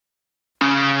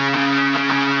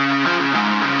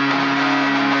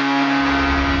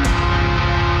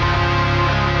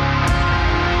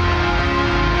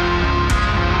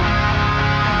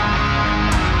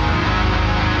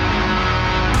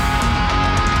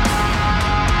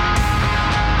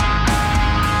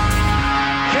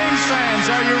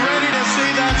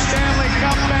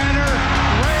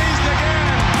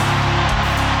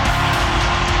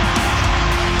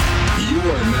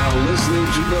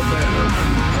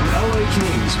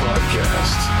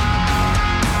podcast.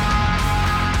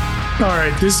 All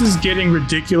right, this is getting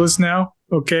ridiculous now,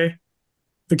 okay?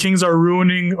 The Kings are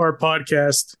ruining our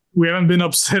podcast. We haven't been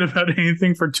upset about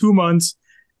anything for 2 months,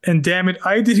 and damn it,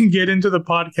 I didn't get into the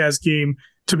podcast game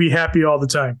to be happy all the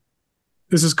time.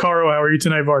 This is Caro. How are you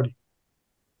tonight, Vardy?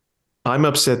 I'm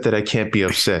upset that I can't be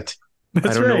upset. I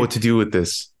don't know what to do with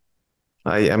this.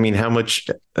 I mean, how much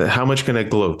can I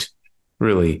gloat?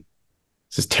 Really?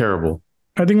 This is terrible.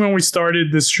 I think when we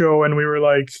started this show and we were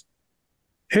like,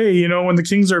 hey, you know, when the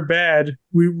Kings are bad,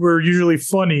 we were usually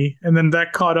funny, and then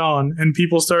that caught on and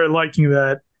people started liking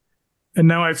that. And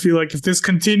now I feel like if this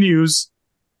continues,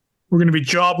 we're going to be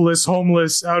jobless,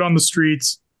 homeless, out on the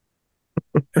streets.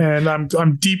 And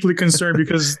I'm deeply concerned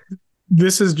because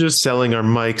this is just selling our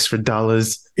mics for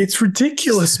dollars. It's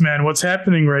ridiculous, man, what's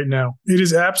happening right now. It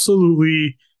is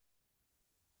absolutely,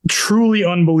 truly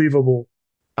unbelievable.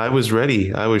 I was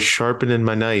ready. I was sharpening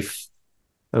my knife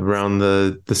around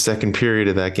the second period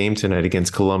of that game tonight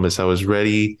against Columbus. I was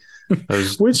ready.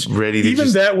 Ready to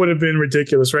even that would have been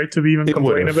ridiculous, right? To be even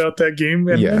complaining about that game.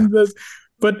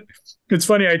 But it's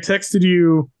funny. I texted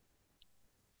you,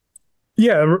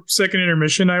 second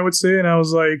intermission, I would say. And I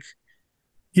was like,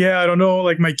 yeah, I don't know.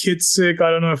 Like, my kid's sick. I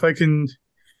don't know if I can.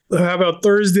 How about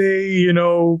Thursday, you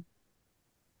know?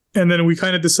 And then we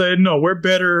kind of decided, no, we're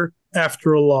better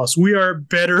after a loss. We are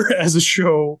better as a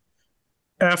show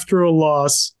after a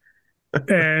loss.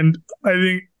 And I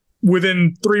think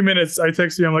within 3 minutes, I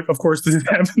texted you. I'm like, of course, this is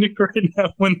happening right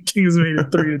now when the Kings made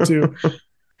it 3-2.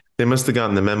 They must have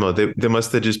gotten the memo. They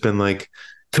must have just been like,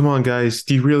 come on, guys.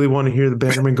 Do you really want to hear the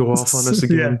Bannermen go off on us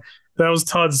again? Yeah, that was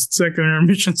Todd's second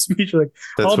intermission speech. Like,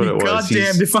 I'll be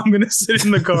goddamned if I'm going to sit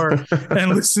in the car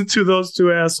and listen to those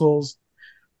two assholes.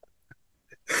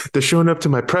 They're showing up to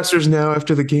my pressers now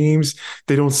after the games.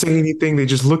 They don't say anything. They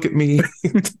just look at me.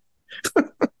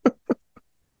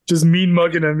 Just mean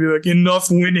mugging and be like,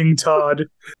 enough winning, Todd.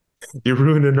 You're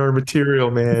ruining our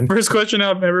material, man. First question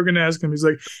I'm ever going to ask him. He's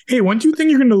like, hey, when do you think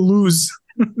you're going to lose?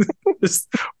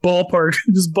 Just ballpark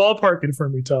it for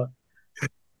me, Todd.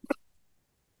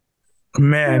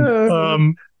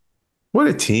 Man. What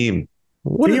a team.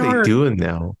 What are they doing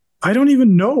now? I don't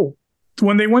even know.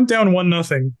 When they went down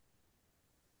 1-0,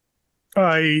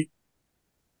 I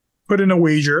put in a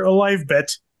wager, a live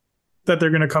bet, that they're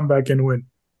going to come back and win.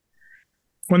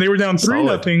 When they were down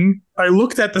 3-0, I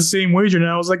looked at the same wager and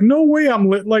I was like, no way I'm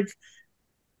lit. Like,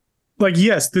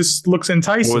 yes, this looks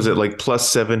enticing. What was it, like plus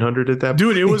 700 at that point?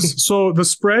 Dude, it was, so the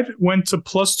spread went to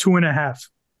plus 2.5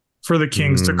 for the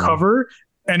Kings to cover,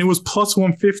 and it was plus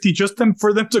 150 just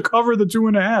for them to cover the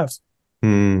 2.5.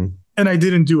 And I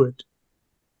didn't do it.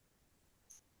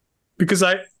 Because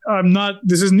I'm not,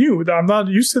 this is new. I'm not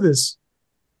used to this.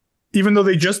 Even though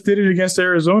they just did it against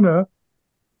Arizona,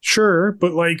 sure,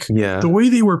 but the way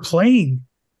they were playing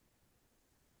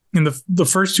in the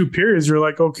first two periods, you're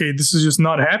like, okay, this is just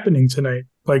not happening tonight.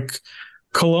 Like,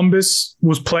 Columbus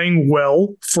was playing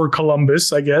well for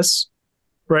Columbus, I guess,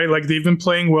 right? Like, they've been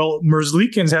playing well.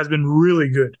 Merzlikins has been really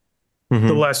good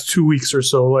the last 2 weeks or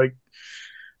so. Like,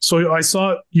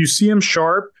 so you see him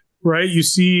sharp, right? You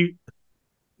see,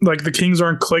 like, the Kings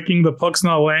aren't clicking, the puck's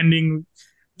not landing,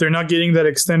 they're not getting that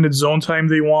extended zone time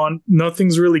they want.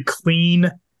 Nothing's really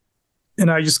clean. And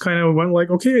I just kind of went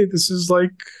like, okay, this is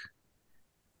like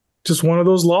just one of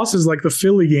those losses, like the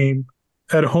Philly game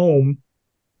at home,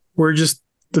 where just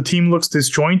the team looks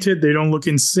disjointed. They don't look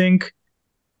in sync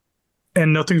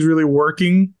and nothing's really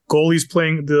working.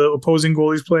 The opposing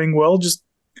goalie's playing well. Just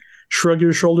shrug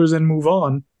your shoulders and move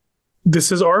on.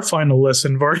 This is our final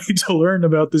lesson, Vardy, to learn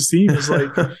about this team. Is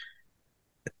like,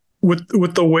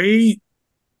 with the way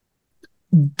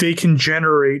they can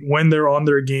generate when they're on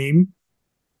their game,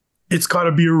 it's got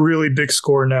to be a really big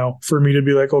score now for me to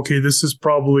be like, okay, this is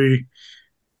probably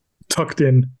tucked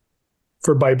in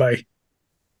for bye-bye.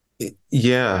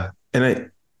 Yeah. And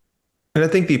I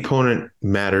think the opponent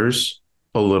matters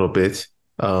a little bit.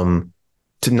 Not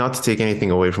to take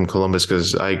anything away from Columbus,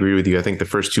 because I agree with you. I think the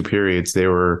first two periods, they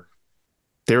were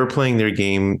playing their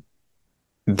game,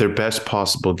 their best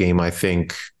possible game, I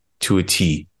think, to a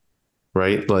T,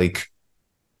 right? Like,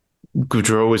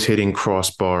 Gaudreau was hitting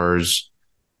crossbars,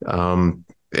 and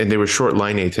they were short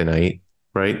Laine tonight,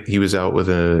 right? He was out with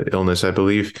an illness, I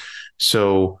believe.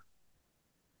 So,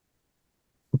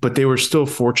 but they were still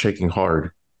forechecking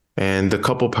hard. And the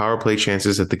couple power play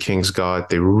chances that the Kings got,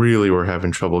 they really were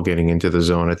having trouble getting into the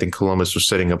zone. I think Columbus was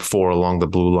setting up 4 along the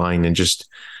blue line and just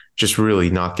really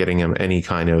not getting him any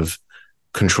kind of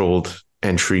controlled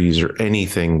entries or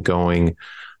anything going.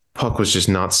 Puck was just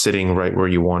not sitting right where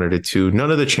you wanted it to.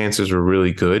 None of the chances were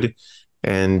really good.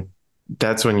 And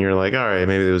that's when you're like, all right,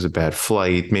 maybe there was a bad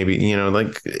flight. Maybe,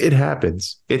 like it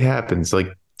happens. It happens.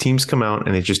 Like teams come out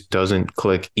and it just doesn't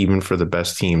click even for the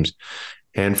best teams.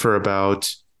 And for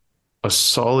about a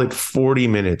solid 40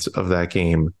 minutes of that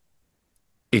game,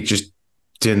 it just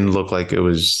didn't look like it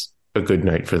was a good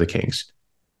night for the Kings.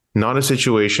 Not a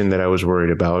situation that I was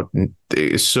worried about.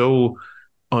 It's so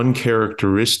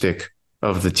uncharacteristic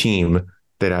of the team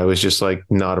that I was just like,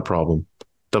 not a problem.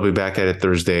 They'll be back at it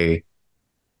Thursday.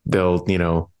 They'll,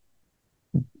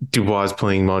 Dubois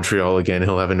playing Montreal again.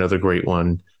 He'll have another great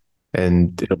one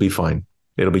and it'll be fine.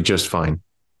 It'll be just fine.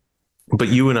 But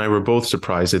you and I were both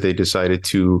surprised that they decided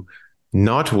to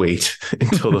not wait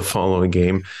until the following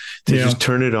game to just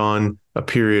turn it on a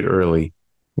period early,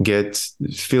 get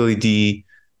Philly D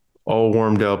all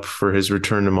warmed up for his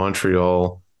return to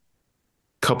Montreal,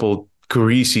 couple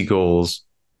greasy goals.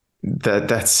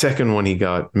 That second one he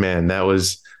got, man, that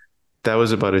was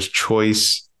about as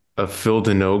choice a Phil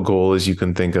Deneau goal as you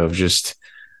can think of. Just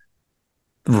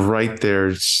right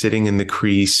there, sitting in the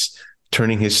crease,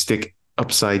 turning his stick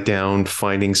upside down,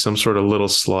 finding some sort of little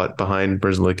slot behind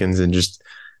Brzlikins and just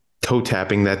toe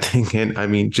tapping that thing in. I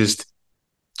mean, just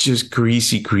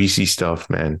greasy stuff,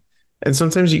 man. And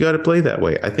sometimes you got to play that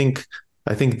way. I think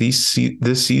this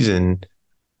season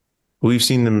we've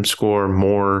seen them score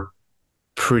more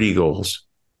pretty goals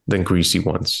than greasy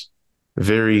ones.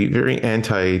 Very, very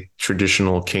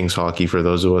anti-traditional Kings hockey for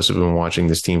those of us who've been watching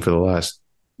this team for the last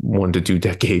 1 to 2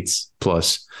 decades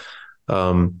plus.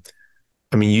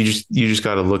 I mean, you just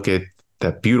got to look at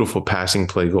that beautiful passing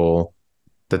play goal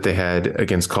that they had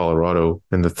against Colorado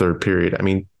in the third period. I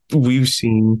mean, we've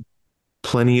seen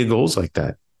plenty of goals like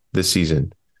that this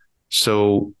season.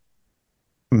 So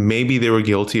maybe they were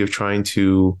guilty of trying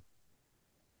to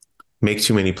make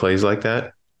too many plays like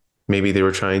that. Maybe they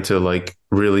were trying to like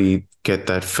really get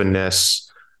that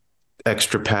finesse,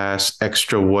 extra pass,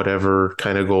 extra whatever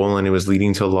kind of goal. And it was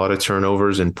leading to a lot of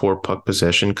turnovers and poor puck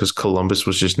possession because Columbus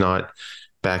was just not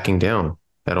backing down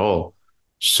at all.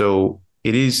 So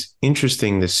it is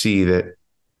interesting to see that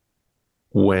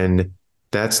when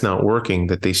that's not working,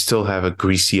 that they still have a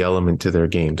greasy element to their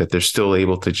game, that they're still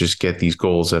able to just get these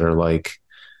goals that are like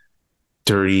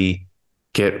dirty,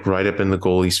 get right up in the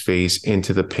goalie's face,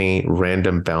 into the paint,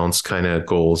 random bounce kind of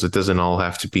goals. It doesn't all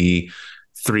have to be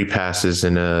 3 passes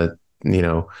in a,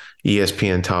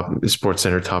 ESPN top Sports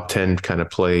Center top 10 kind of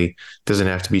play. It doesn't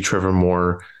have to be Trevor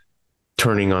Moore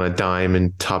turning on a dime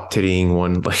and top tittying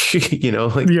one,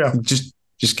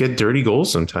 just get dirty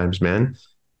goals sometimes, man.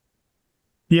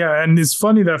 Yeah, and it's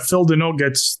funny that Phil Deneau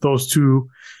gets those two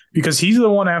because he's the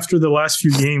one after the last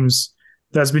few games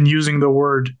that's been using the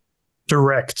word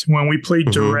direct. When we play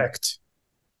direct,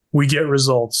 we get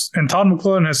results. And Todd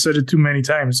McClellan has said it too many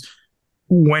times.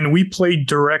 When we play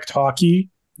direct hockey,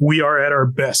 we are at our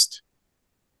best.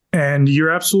 And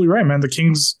you're absolutely right, man. The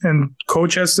Kings and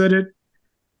coach has said it.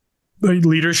 The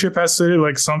leadership has said it.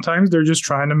 Like sometimes they're just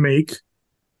trying to make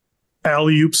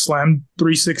alley-oop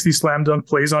 360 slam dunk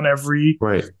plays on every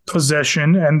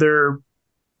possession, and they're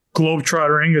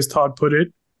globetrottering, as Todd put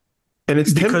it. And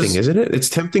it's tempting, isn't it? It's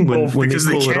tempting when they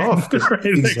pull it off. Right?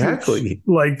 Exactly.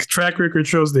 Like track record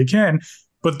shows they can.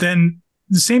 But then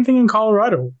the same thing in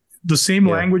Colorado. The same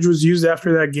language was used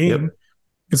after that game. Yep.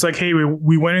 It's like, hey,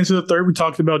 we went into the third. We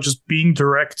talked about just being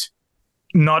direct,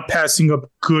 not passing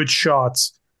up good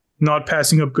shots, not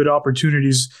passing up good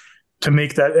opportunities to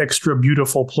make that extra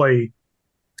beautiful play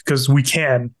because we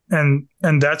can. And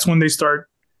that's when they start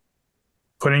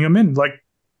putting them in. Like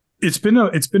it's been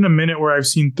a minute where I've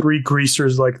seen 3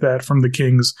 greasers like that from the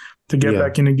Kings to get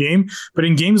back in a game. But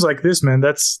in games like this, man,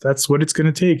 that's what it's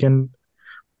going to take. And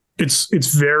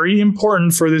it's very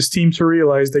important for this team to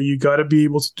realize that you got to be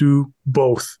able to do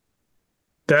both.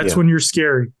 That's when you're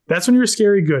scary. That's when you're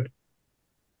scary good.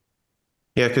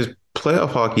 Yeah, because playoff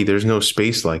hockey, there's no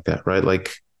space like that, right?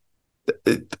 Like,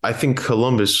 I think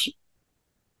Columbus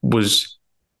was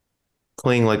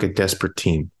playing like a desperate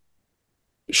team.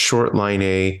 Short line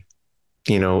A,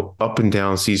 up and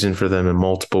down season for them in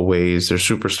multiple ways. Their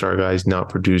superstar guys not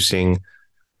producing.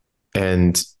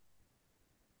 And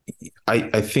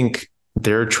I think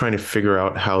they're trying to figure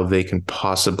out how they can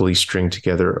possibly string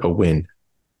together a win.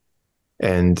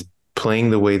 And playing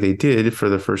the way they did for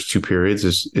the first 2 periods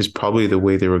is probably the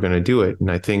way they were going to do it.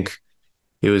 And I think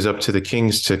it was up to the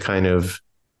Kings to kind of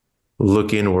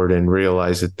look inward and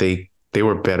realize that they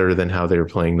were better than how they were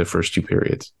playing the first 2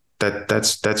 periods.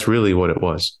 That's really what it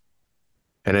was.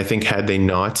 And I think had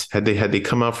they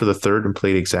come out for the third and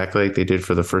played exactly like they did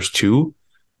for the first 2,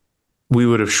 we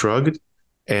would have shrugged.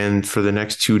 And for the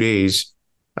next 2 days,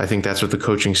 I think that's what the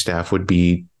coaching staff would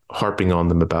be harping on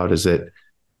them about, is that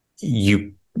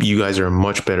you you guys are a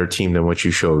much better team than what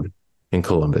you showed in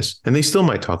Columbus. And they still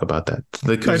might talk about that.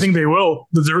 I think they will.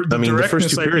 The first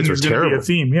two periods were terrible. Be a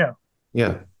theme, yeah.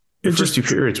 Yeah. The first two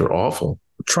periods were awful.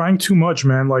 Trying too much,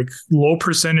 man. Like low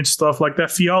percentage stuff. Like that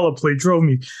Fiala play drove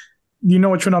me. You know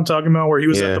which one I'm talking about? Where he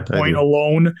was at the point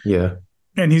alone. Yeah.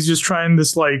 And he's just trying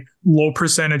this like low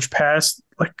percentage pass.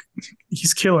 Like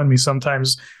he's killing me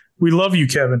sometimes. We love you,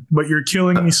 Kevin, but you're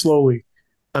killing me slowly.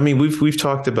 I mean, we've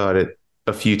talked about it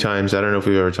a few times. I don't know if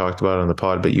we've ever talked about it on the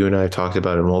pod, but you and I have talked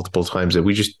about it multiple times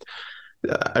that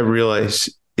I realize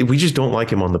we just don't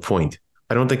like him on the point.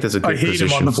 I don't think that's a good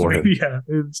position for him. Yeah,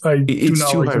 it's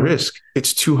too high risk.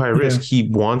 It's too high risk. He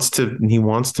wants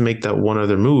to make that one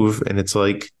other move, and it's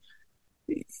like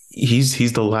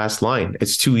he's the last line.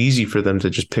 It's too easy for them to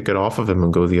just pick it off of him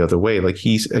and go the other way. Like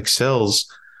he excels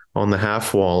on the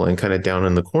half wall and kind of down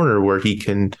in the corner where he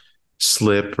can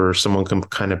slip or someone can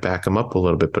kind of back him up a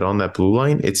little bit. But on that blue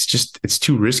line, it's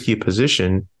too risky a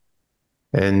position,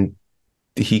 and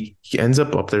he ends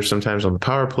up there sometimes on the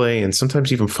power play and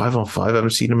sometimes even 5-on-5.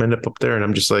 I've seen him end up there, and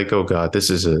I'm just like, oh God, this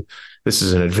is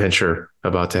an adventure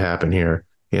about to happen here.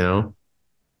 You know,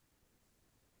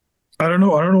 I don't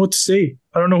know what to say.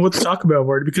 I don't know what to talk about,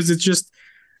 Ward, because it's just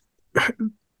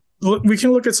we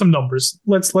can look at some numbers.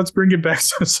 Let's bring it back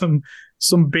to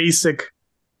some basic,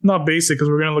 not basic because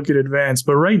we're going to look at advanced,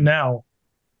 but right now,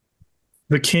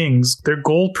 the Kings, their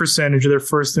goal percentage, they're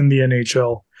first in the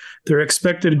NHL. Their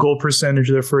expected goal percentage,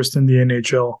 they're first in the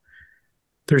NHL.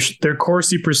 Their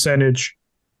Corsi percentage,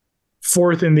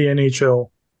 fourth in the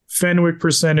NHL. Fenwick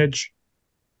percentage,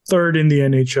 third in the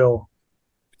NHL.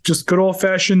 Just good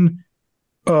old-fashioned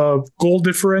goal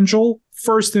differential,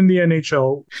 first in the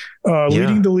NHL.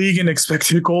 Leading the league in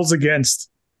expected goals against.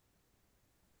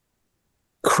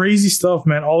 Crazy stuff,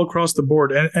 man, all across the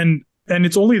board. And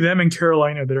it's only them and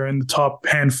Carolina that are in the top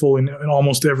handful in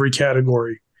almost every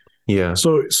category. Yeah.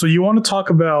 So you want to talk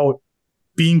about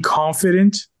being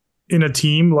confident in a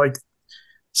team? Like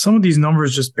some of these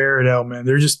numbers just bear it out, man.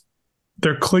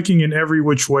 They're clicking in every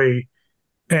which way.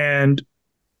 And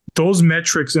those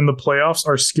metrics in the playoffs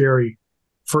are scary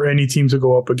for any team to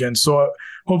go up against. So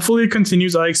hopefully it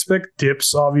continues. I expect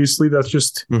dips. Obviously, that's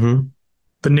just the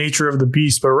nature of the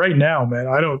beast. But right now, man,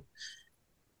 are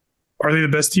they the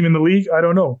best team in the league? I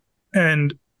don't know.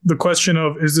 And the question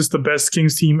of, is this the best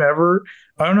Kings team ever?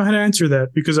 I don't know how to answer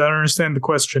that because I don't understand the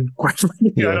question. Quite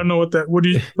frankly, I don't know what's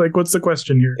the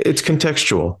question here? It's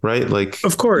contextual, right? Like,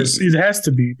 of course, it has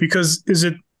to be, because is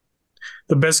it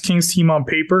the best Kings team on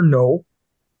paper? No.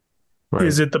 Right.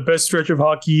 Is it the best stretch of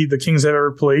hockey the Kings have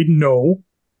ever played? No.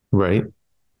 Right.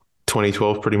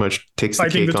 2012 pretty much takes the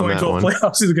cake on that one. I think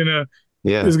the 2012 playoffs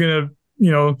is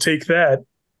gonna take that.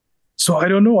 So I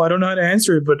don't know. I don't know how to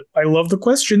answer it, but I love the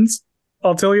questions.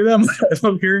 I'll tell you them. I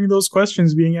love hearing those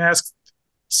questions being asked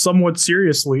somewhat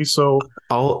seriously. So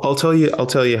I'll tell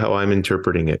you how I'm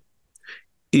interpreting it.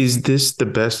 Is this the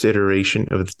best iteration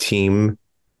of the team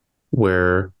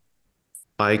where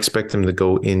I expect them to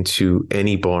go into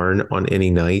any barn on any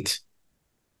night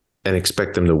and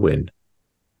expect them to win?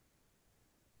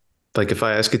 Like, if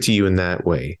I ask it to you in that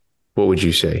way, what would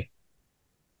you say?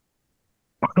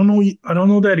 I don't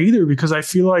know that either, because I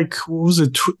feel like, what was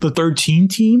it, the 13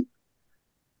 team?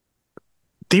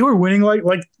 They were winning like.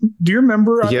 Do you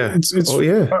remember? Yeah.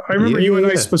 I remember you and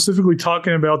I specifically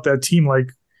talking about that team. Like,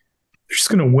 they're just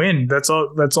gonna win. That's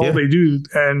all they do.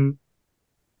 And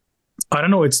I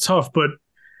don't know. It's tough, but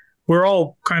we're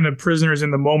all kind of prisoners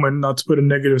in the moment. Not to put a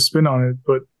negative spin on it,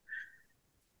 but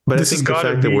I think the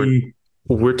fact that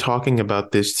we're talking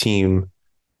about this team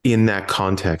in that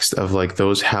context of like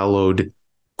those hallowed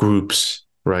groups,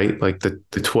 right? Like the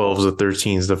 12s, the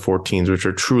 13s, the 14s, which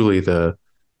are truly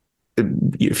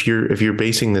if you're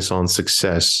basing this on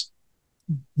success,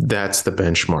 that's the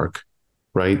benchmark,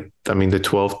 right? I mean, the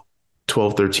 12,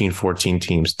 13, 14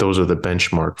 teams, those are the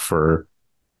benchmark for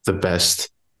the best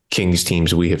Kings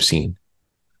teams we have seen.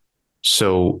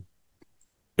 So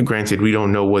granted, we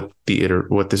don't know what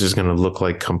this is going to look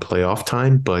like come playoff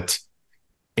time, but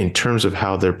in terms of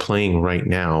how they're playing right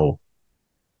now,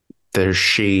 there's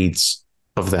shades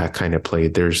of that kind of play.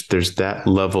 There's that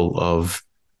level of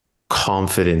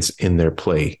confidence in their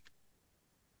play.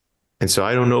 And so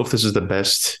I don't know if this is the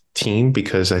best team,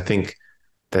 because I think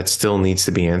that still needs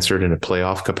to be answered in a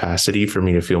playoff capacity for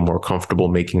me to feel more comfortable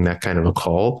making that kind of a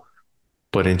call.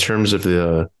 But in terms of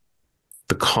the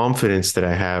confidence that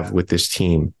I have with this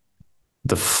team,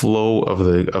 the flow of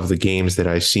the games that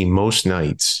I see most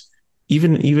nights,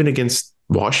 even against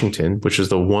Washington, which is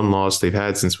the one loss they've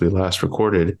had since we last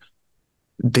recorded,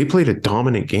 they played a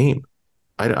dominant game.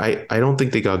 I don't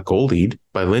think they got goalied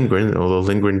by Lindgren, although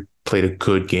Lindgren played a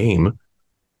good game.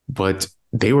 but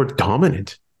they were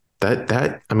dominant.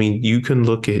 I mean, you can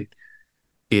look at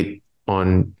it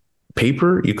on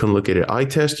paper, you can look at it eye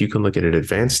test, you can look at it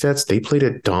advanced stats. They played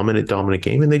a dominant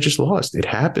game and they just lost. It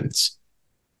happens.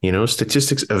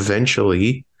 Statistics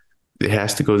eventually, it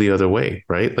has to go the other way,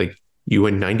 right? Like you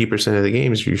win 90% of the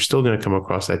games, you're still going to come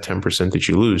across that 10% that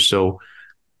you lose. So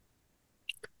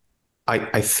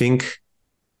I think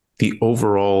the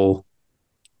overall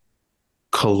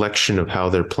collection of how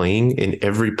they're playing in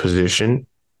every position,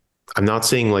 I'm not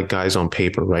saying like guys on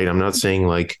paper, right? I'm not saying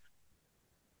like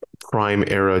prime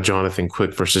era Jonathan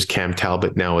Quick versus Cam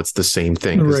Talbot. Now it's the same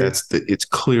thing, because it's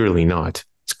clearly not.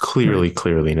 It's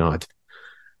clearly not.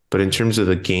 But in terms of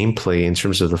the gameplay, in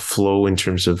terms of the flow, in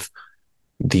terms of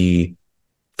the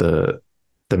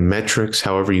metrics,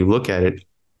 however you look at it,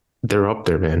 they're up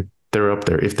there, man. They're up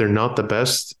there. If they're not the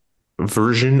best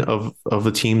version of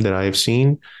a team that I have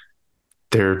seen,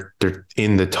 they're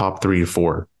in the top 3 to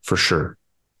 4 for sure.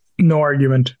 No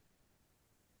argument,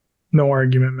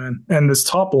 man. And this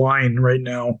top line right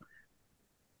now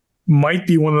might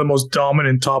be one of the most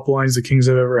dominant top lines the Kings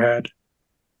have ever had.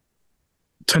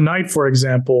 Tonight, for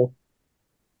example,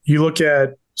 you look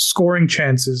at scoring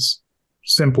chances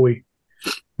simply.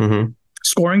 Mm-hmm.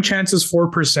 Scoring chances for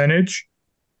percentage.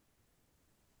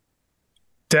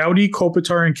 Doughty,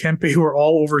 Kopitar, and Kempe, who are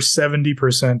all over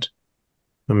 70%.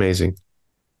 Amazing.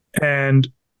 And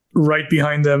right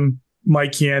behind them,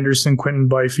 Mikey Anderson, Quentin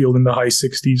Byfield in the high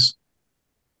 60s.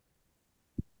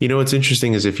 What's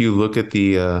interesting is if you look at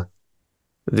the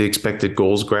expected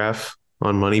goals graph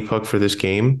on Money Puck for this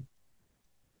game,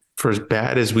 for as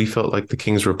bad as we felt like the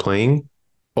Kings were playing,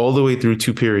 all the way through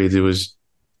 2 periods, it was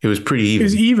pretty even. It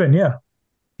was even, yeah.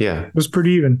 Yeah. It was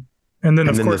pretty even. And then,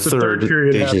 of course, the third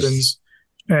period happens,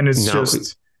 and it's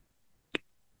just...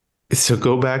 So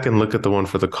go back and look at the one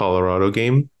for the Colorado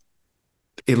game.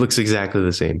 It looks exactly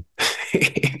the same.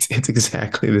 It's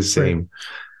exactly the same.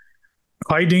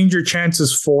 Right. High danger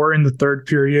chances 4 in the third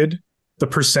period. The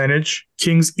percentage,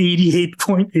 Kings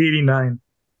 88.89.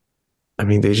 I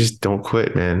mean, they just don't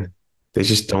quit, man. They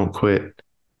just don't quit.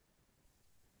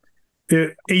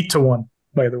 8-1,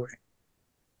 by the way.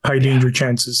 High danger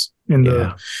chances in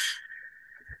the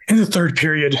third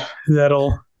period.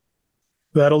 That'll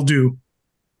do.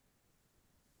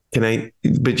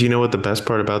 But you know what the best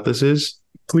part about this is?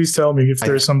 Please tell me if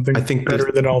there's something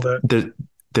better than all that.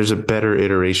 There's a better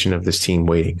iteration of this team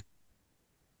waiting.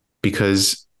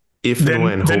 Because if and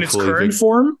when hopefully... Then its current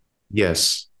form?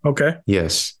 Yes. Okay.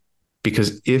 Yes.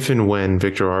 Because if and when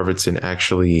Victor Arvidsson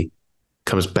actually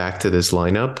comes back to this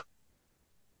lineup,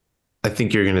 I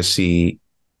think you're going to see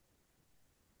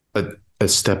a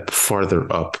step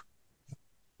farther up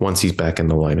once he's back in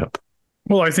the lineup.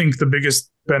 Well, I think the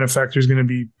biggest benefactor is going to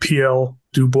be PL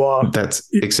Dubois. That's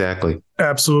exactly.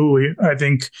 Absolutely. I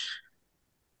think,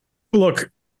 look,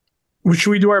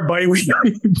 should we do our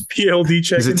bi-weekly PLD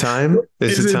check? Is it time?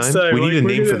 Is it time? We need a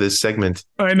name for this segment.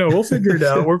 I know. We'll figure it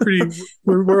out.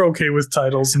 We're okay with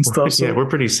titles and stuff. So we're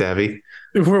pretty savvy.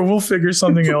 We'll figure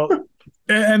something out.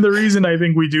 And the reason I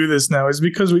think we do this now is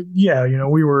because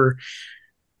we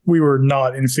were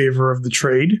not in favor of the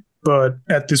trade, but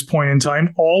at this point in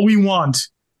time, all we want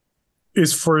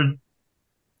is for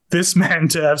this man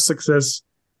to have success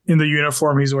in the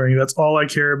uniform he's wearing. That's all I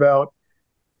care about.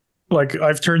 Like,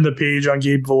 I've turned the page on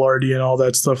Gabe Velarde and all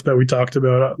that stuff that we talked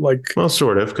about. Well,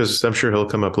 sort of, because I'm sure he'll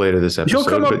come up later this episode. He'll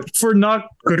come up for not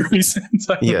good reasons.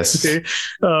 Yes.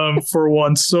 For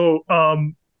once. So,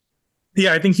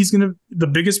 I think the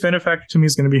biggest benefactor to me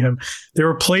is going to be him. There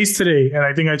were plays today, and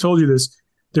I think I told you this.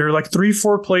 There were like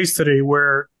 3-4 plays today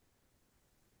where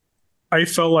I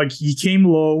felt like he came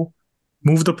low,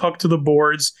 moved the puck to the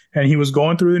boards, and he was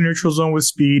going through the neutral zone with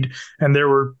speed, and there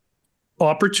were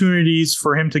opportunities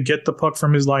for him to get the puck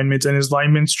from his line mates, and his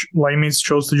line mates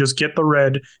chose to just get the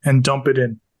red and dump it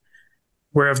in.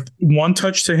 Where if one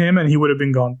touch to him and he would have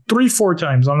been gone 3-4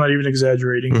 times. I'm not even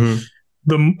exaggerating.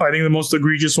 Mm-hmm. I think the most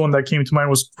egregious one that came to mind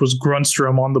was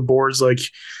Grundstrom on the boards. Like,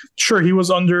 sure, he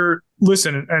was under.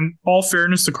 Listen, and all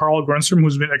fairness to Carl Grundstrom,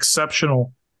 who's been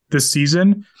exceptional this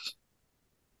season,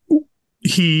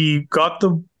 he got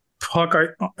the puck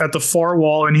at the far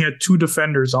wall and he had 2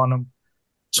 defenders on him.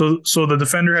 So the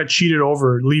defender had cheated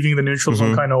over, leaving the neutral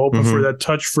zone kind of open for that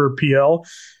touch for PL.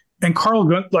 And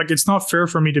it's not fair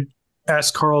for me to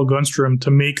ask Carl Grundstrom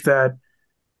to make that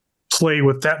play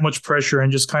with that much pressure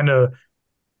and just kind of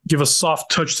give a soft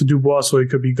touch to Dubois so he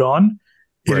could be gone.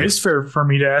 Right. It is fair for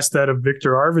me to ask that of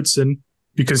Victor Arvidsson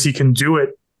because he can do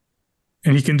it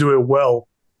and he can do it well.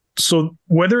 So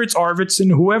whether it's Arvidsson,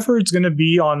 whoever it's going to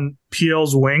be on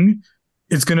PL's wing,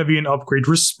 it's going to be an upgrade,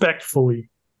 respectfully.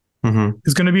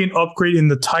 is going to be an upgrade in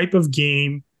the type of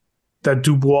game that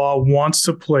Dubois wants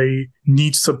to play,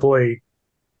 needs to play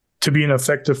to be an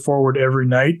effective forward every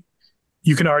night.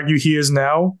 You can argue he is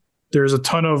now. There's a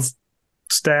ton of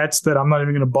stats that I'm not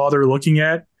even going to bother looking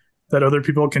at that other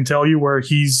people can tell you where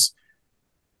he's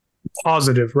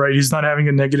positive, right? He's not having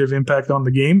a negative impact on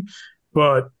the game.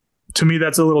 But to me,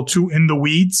 that's a little too in the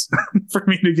weeds for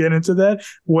me to get into that.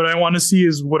 What I want to see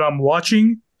is what I'm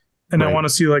watching, and I want to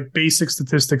see like basic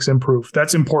statistics improve.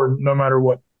 That's important no matter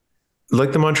what.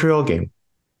 Like the Montreal game,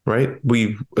 right?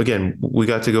 We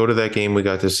got to go to that game. We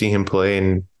got to see him play,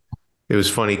 and it was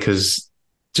funny because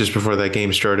just before that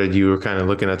game started, you were kind of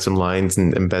looking at some lines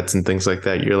and bets and things like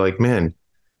that. You're like, man,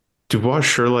 Dubois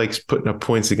sure likes putting up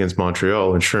points against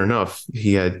Montreal, and sure enough,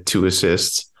 he had 2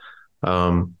 assists.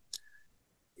 I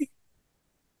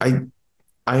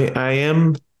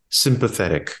am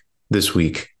sympathetic this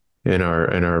week in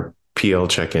our PL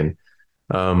check-in.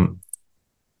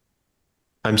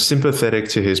 I'm sympathetic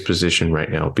to his position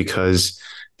right now because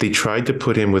they tried to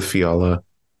put him with Fiala,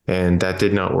 and that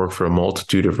did not work for a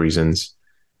multitude of reasons.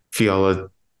 Fiala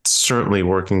certainly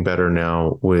working better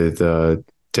now with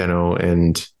Deno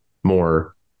and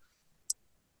Moore.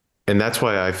 And that's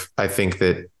why I think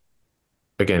that,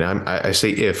 again, I say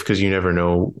if, because you never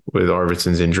know with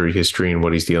Arvidsson's injury history and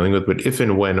what he's dealing with, but if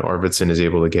and when Arvidsson is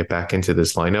able to get back into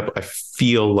this lineup, I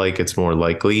feel like it's more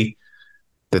likely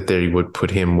that they would put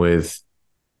him with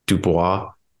Dubois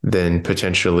than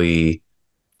potentially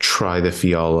try the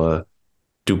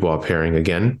Fiala-Dubois pairing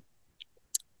again.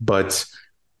 But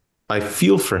I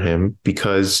feel for him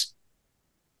because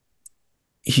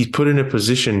he's put in a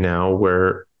position now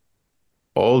where,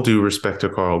 all due respect to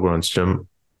Carl Grundstrom,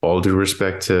 all due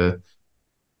respect to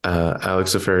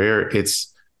Alex Ferrier,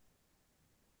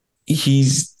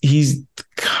 he's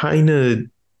kind of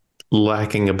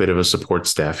lacking a bit of a support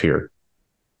staff here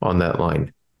on that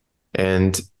line.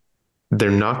 And they're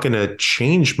not going to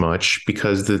change much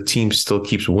because the team still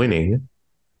keeps winning.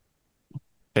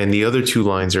 And the other 2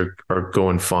 lines are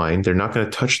going fine. They're not going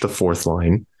to touch the 4th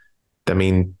line. I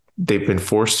mean, they've been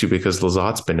forced to because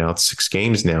Lazat's been out 6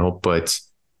 games now, but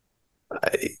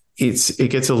it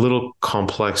gets a little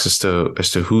complex as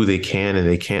to who they can and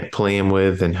they can't play him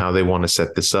with and how they want to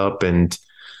set this up. And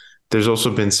there's also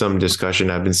been some discussion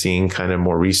I've been seeing kind of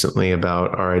more recently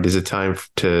about, all right, is it time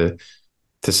to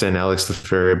send Alex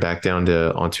Ferrier back down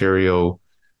to Ontario?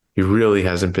 He really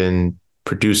hasn't been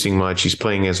producing much. He's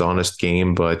playing his honest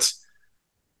game, but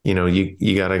you know,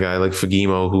 you got a guy like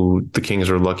Fagemo who the Kings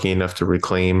were lucky enough to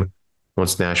reclaim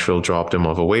once Nashville dropped him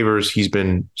off of waivers. He's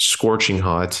been scorching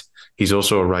hot. He's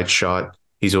also a right shot.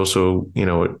 He's also, you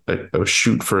know, a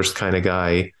shoot first kind of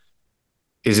guy.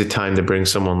 Is it time to bring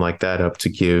someone like that up to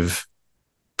give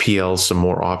PL some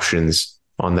more options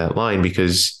on that line?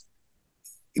 Because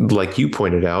like you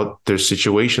pointed out, there's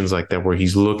situations like that where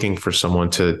he's looking for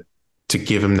someone to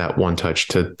give him that one touch,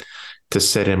 to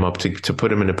set him up, to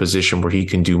put him in a position where he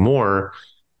can do more.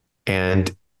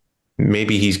 And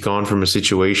maybe he's gone from a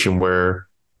situation where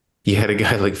you had a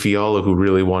guy like Fiala who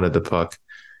really wanted the puck,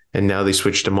 and now they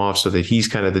switched him off so that he's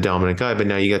kind of the dominant guy. But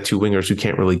now you got 2 wingers who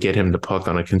can't really get him the puck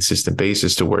on a consistent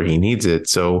basis to where he needs it.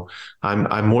 So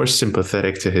I'm more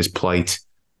sympathetic to his plight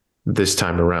this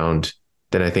time around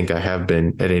than I think I have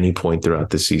been at any point throughout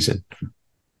the season.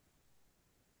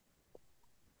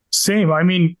 Same. I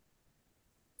mean,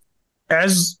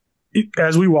 as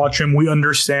we watch him, we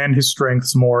understand his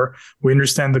strengths more. We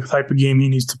understand the type of game he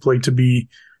needs to play to be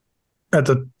at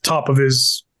the top of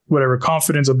his whatever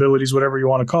confidence, abilities, whatever you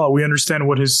want to call it. We understand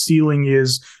what his ceiling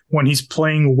is when he's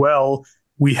playing well.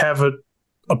 We have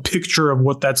a picture of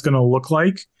what that's going to look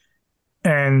like.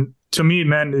 And to me,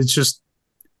 man,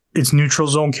 it's neutral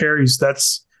zone carries.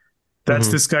 That's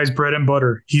this guy's bread and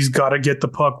butter. He's got to get the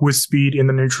puck with speed in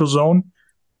the neutral zone.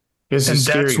 He's a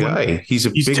scary guy. He's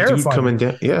big terrifying dude coming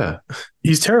down. Yeah.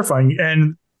 He's terrifying.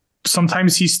 And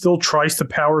sometimes he still tries to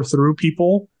power through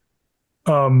people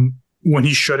when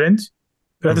he shouldn't.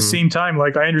 But at the same time,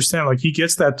 like, I understand, like, he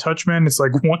gets that touch, man. It's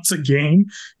like once a game,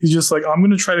 he's just like, I'm going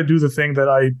to try to do the thing that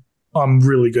I'm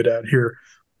really good at here,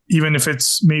 even if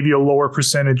it's maybe a lower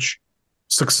percentage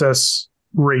success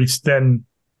rate than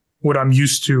what I'm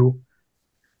used to.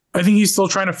 I think he's still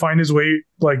trying to find his way,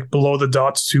 like, below the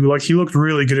dots too. Like, he looked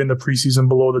really good in the preseason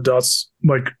below the dots,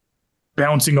 like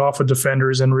bouncing off of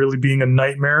defenders and really being a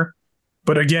nightmare.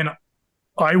 But again,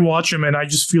 I watch him and I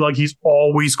just feel like he's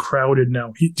always crowded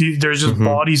now. There's just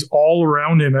bodies all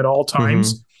around him at all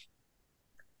times.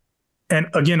 And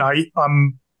again, I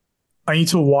I need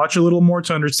to watch a little more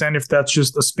to understand if that's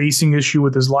just a spacing issue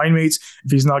with his line mates,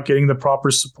 if he's not getting the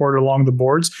proper support along the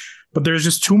boards. But there's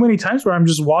just too many times where I'm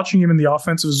just watching him in the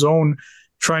offensive zone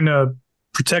trying to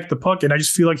protect the puck, and I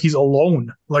just feel like he's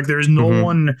alone. Like there's no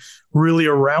one really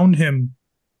around him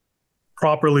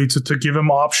properly to give him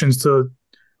options to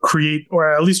create, or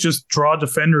at least just draw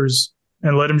defenders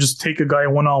and let him just take a guy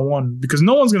one-on-one, because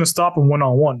no one's going to stop him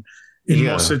one-on-one in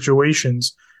most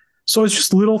situations. So it's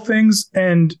just little things.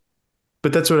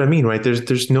 But that's what I mean, right?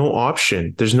 There's no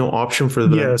option. There's no option for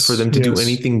them to do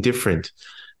anything different.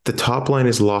 The top line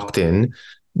is locked in.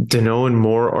 Danault and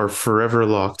Moore are forever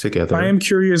locked together. I am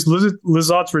curious.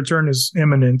 Lizott's return is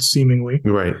imminent, seemingly.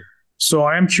 Right. So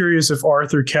I am curious if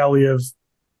Arthur Kaliev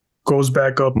goes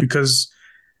back up, because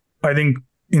I think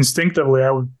instinctively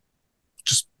I would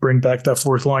just bring back that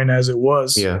fourth line as it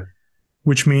was. Yeah.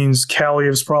 Which means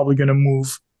Kaliev's probably going to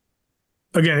move.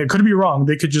 Again, it could be wrong.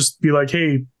 They could just be like,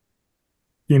 hey,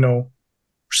 we're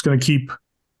just going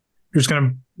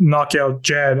to knock out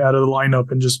Jad out of the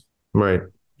lineup and just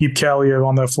keep Kaliev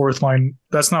on that fourth line.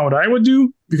 That's not what I would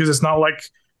do, because it's not like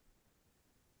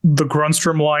the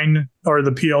Grundstrom line or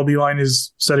the PLD line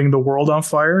is setting the world on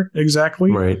fire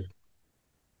exactly. Right.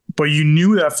 But you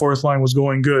knew that fourth line was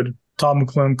going good. Tom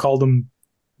McClellan called them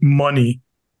money.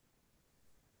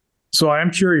 So I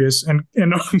am curious. And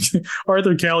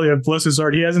Arthur Kaliev, bless his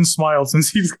heart, he hasn't smiled since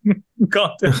he's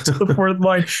got down to the fourth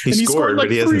line. He scored like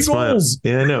 3 goals.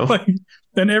 Yeah, I know.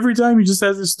 And every time he just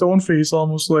has this stone face,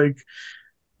 almost like,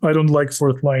 I don't like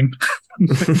fourth line.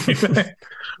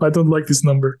 I don't like this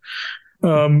number. So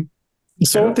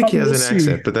I don't think he has an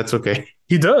accent, but that's okay.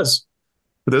 He does.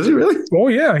 Does he really? Oh,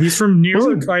 yeah. He's from New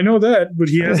York. I know that, but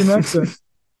he has an accent.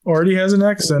 Already has an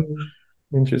accent.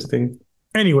 Interesting.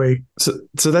 Anyway.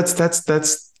 So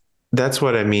that's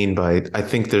what I mean by, I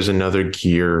think there's another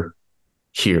gear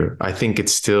here. I think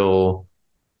it's still,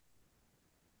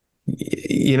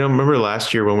 remember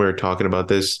last year when we were talking about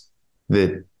this,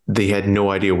 that they had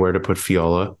no idea where to put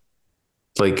Fiala.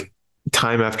 Like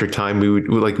time after time, we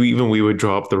would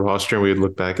draw up the roster and we would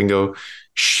look back and go,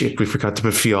 shit, we forgot to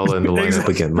put Fiala in the lineup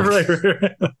again.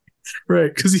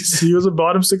 Right. Because he was a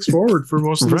bottom six forward for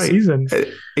most of the season.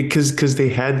 Because they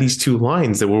had these two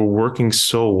lines that were working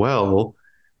so well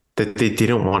that they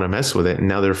didn't want to mess with it. And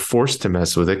now they're forced to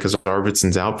mess with it because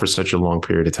Arvidsson's out for such a long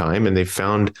period of time. And they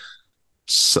found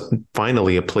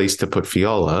finally a place to put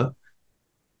Fiala.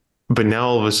 But now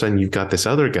all of a sudden you've got this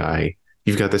other guy.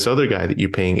 You've got this other guy that you're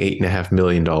paying $8.5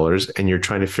 million, and you're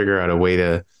trying to figure out a way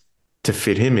to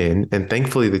fit him in. And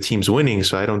thankfully the team's winning.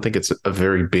 So I don't think it's a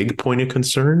very big point of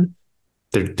concern.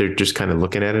 They're just kind of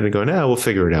looking at it and going, we'll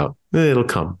figure it out. It'll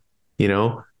come,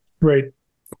 Right.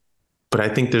 But I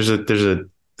think there's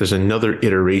another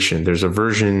iteration. There's a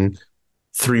version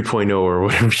 3.0 or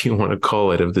whatever you want to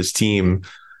call it of this team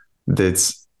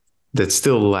that's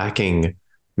still lacking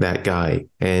that guy.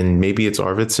 And maybe it's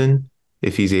Arvidsson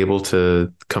if he's able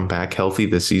to come back healthy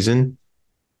this season.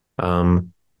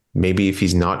 Maybe if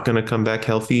he's not going to come back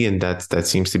healthy, and that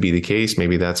seems to be the case,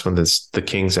 maybe that's when the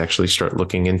Kings actually start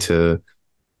looking into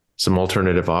some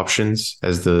alternative options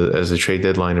as the trade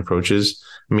deadline approaches.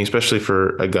 I mean, especially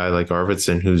for a guy like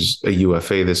Arvidsson, who's a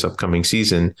UFA this upcoming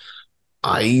season,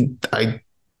 I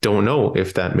don't know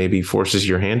if that maybe forces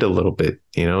your hand a little bit.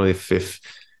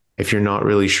 If you're not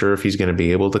really sure if he's going to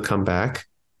be able to come back,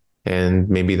 and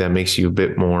maybe that makes you a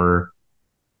bit more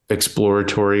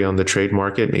exploratory on the trade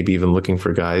market, maybe even looking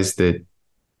for guys that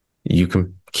you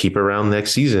can keep around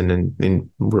next season and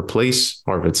replace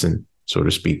Arvidsson, so to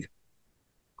speak.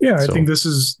 Yeah, I think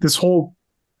this whole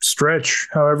stretch,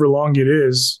 however long it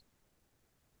is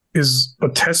a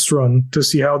test run to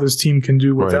see how this team can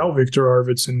do without Victor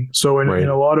Arvidsson. So in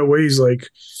a lot of ways, like,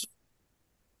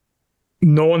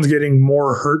 no one's getting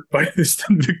more hurt by this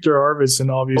than Victor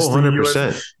Arvidsson, obviously.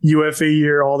 100%. UFA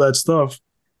year, all that stuff.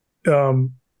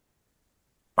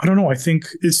 I don't know. I think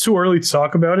it's too early to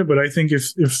talk about it, but I think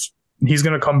if he's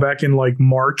going to come back in like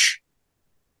March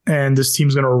and this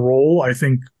team's going to roll, I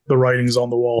think the writing's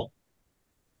on the wall.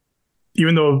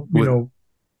 Even though,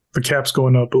 the cap's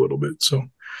going up a little bit. So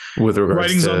with regards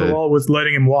writing's on the wall with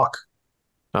letting him walk.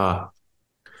 I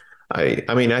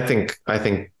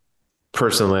think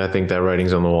personally, I think that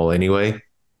writing's on the wall anyway,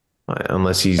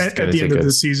 unless he's at the end of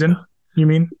the season. You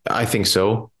mean? I think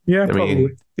so. Yeah, probably.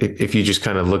 Mean, if you just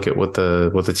kind of look at what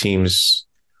the team's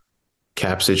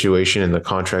cap situation and the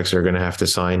contracts they're going to have to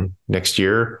sign next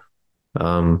year,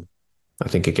 I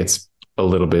think it gets a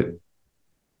little bit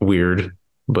weird.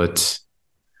 But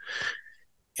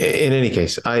in any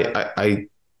case, I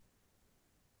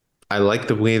like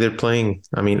the way they're playing.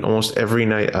 I mean, almost every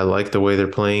night I like the way they're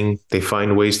playing. They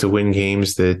find ways to win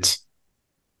games that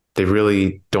They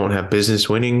really don't have business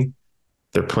winning.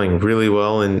 They're playing really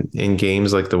well in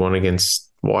games like the one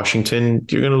against Washington.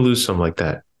 You're going to lose some like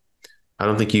that. I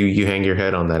don't think you hang your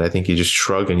head on that. I think you just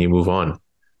shrug and you move on.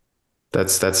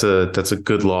 That's a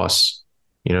good loss.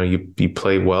 You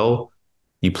play well,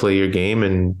 you play your game,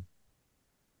 and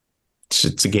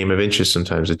it's a game of inches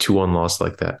sometimes, a 2-1 loss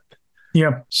like that.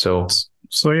 Yeah. So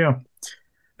yeah,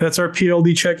 that's our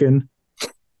PLD check-in.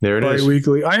 There it is.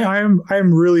 Bi-weekly. I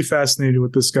am really fascinated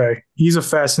with this guy. He's a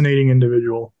fascinating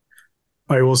individual.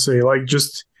 I will say, like,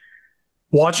 just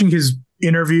watching his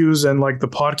interviews and like the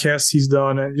podcasts he's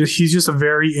done, and he's just a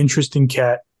very interesting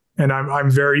cat, and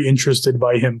I'm very interested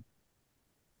by him.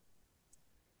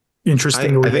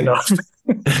 Interestingly enough.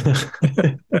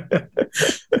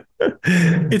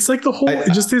 It's like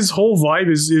just his whole vibe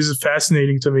is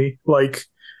fascinating to me. Like,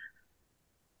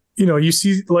 you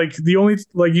see, like,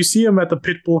 you see him at the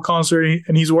Pitbull concert,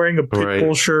 and he's wearing a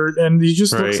Pitbull shirt, and he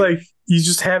just looks like he's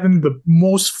just having the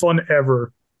most fun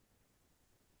ever.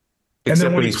 Except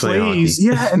and then when he plays,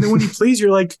 and then when he plays,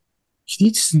 you're like, he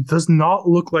just does not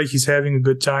look like he's having a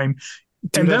good time.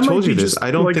 Dude, and I told you this.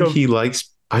 I don't think he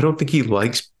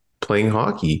likes playing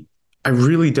hockey. I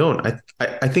really don't.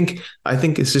 I think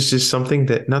this is just something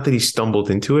that, not that he stumbled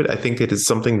into it. I think it is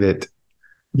something that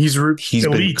he's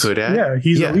been good at. Yeah,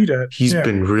 he's elite at. He's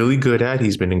been really good at.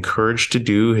 He's been encouraged to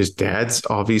do. His dad's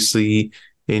obviously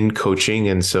in coaching,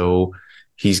 and so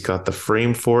he's got the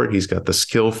frame for it. He's got the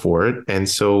skill for it, and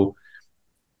so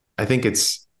I think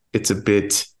it's a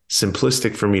bit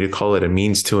simplistic for me to call it a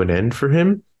means to an end for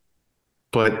him.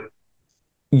 But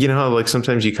you know how, like,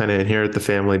 sometimes you kind of inherit the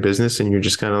family business, and you're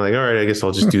just kind of like, all right, I guess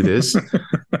I'll just do this.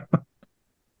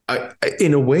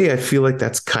 In a way, I feel like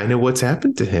that's kind of what's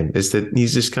happened to him, is that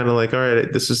he's just kind of like, all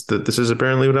right, this is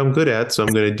apparently what I'm good at, so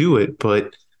I'm going to do it,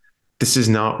 but this is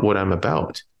not what I'm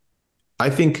about. I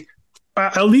think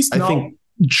at least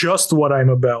just what I'm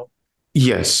about.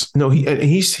 Yes. No,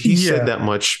 he said that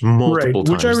much multiple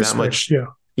times. Which I respect, that much.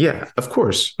 Yeah, of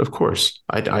course.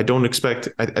 I don't expect,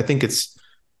 I think it's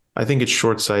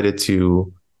short-sighted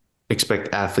to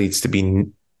expect athletes to be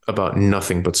about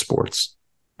nothing but sports.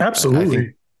 Absolutely. I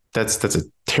think that's a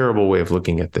terrible way of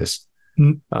looking at this.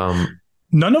 None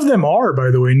of them are, by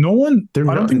the way. No one, I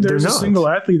don't think there's a single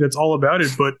athlete that's all about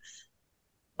it, but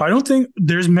I don't think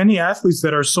there's many athletes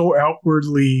that are so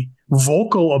outwardly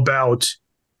vocal about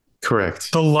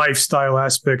correct the lifestyle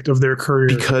aspect of their career,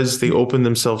 because they open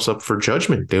themselves up for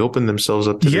judgment. They open themselves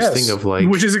up to this thing of, like,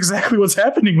 which is exactly what's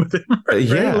happening with him. Right?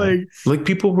 Yeah. Like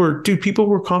people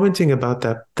were commenting about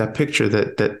that picture,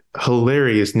 that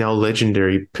hilarious, now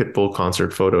legendary Pitbull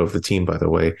concert photo of the team, by the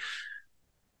way.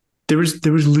 There was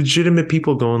legitimate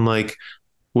people going like,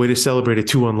 way to celebrate a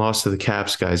 2-1 loss to the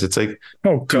Caps, guys. It's like,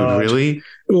 oh God, dude, really?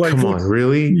 Like, come on,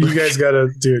 really? You guys gotta,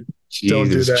 dude, Jesus, don't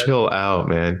do that. Chill out,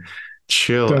 man.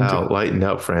 Chill out, lighten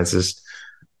up, Francis.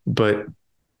 But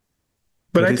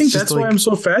I think that's why I'm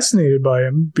so fascinated by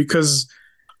him, because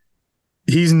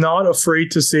he's not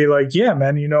afraid to say, like, yeah,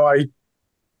 man,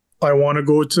 I want to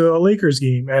go to a Lakers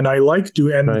game, and I like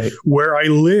to, and where I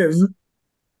live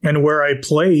and where I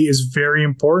play is very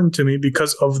important to me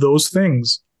because of those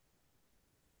things,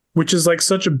 which is like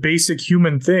such a basic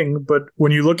human thing. But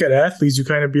when you look at athletes, you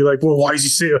kind of be like, well, why does he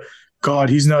say, God,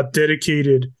 he's not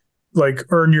dedicated, like,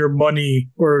 earn your money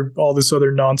or all this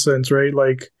other nonsense, right?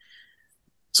 Like,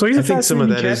 so I think some of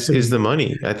that is the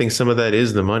money. I think some of that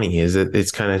is the money, is that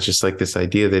it's kind of just like this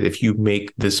idea that if you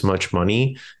make this much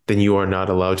money, then you are not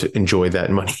allowed to enjoy that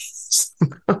money.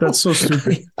 That's so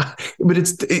stupid. But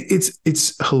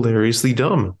it's hilariously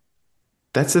dumb.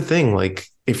 That's the thing. Like,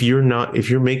 if you're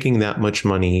making that much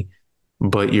money,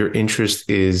 but your interest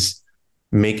is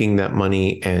making that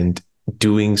money and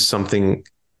doing something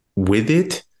with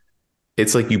it,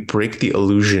 it's like you break the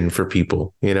illusion for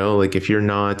people, like if you're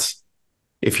not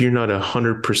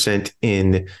 100%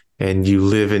 in and you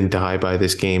live and die by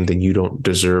this game, then you don't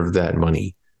deserve that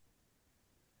money,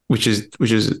 which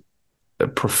is a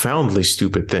profoundly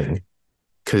stupid thing,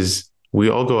 because we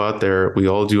all go out there, we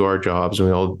all do our jobs, and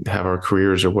we all have our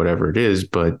careers or whatever it is,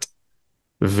 but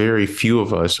very few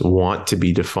of us want to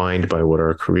be defined by what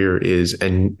our career is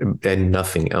and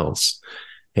nothing else.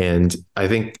 And I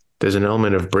think there's an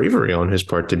element of bravery on his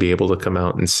part to be able to come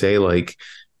out and say, like,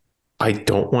 I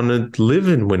don't want to live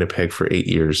in Winnipeg for 8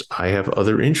 years. I have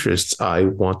other interests. I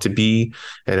want to be,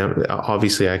 and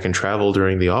obviously I can travel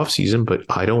during the off season, but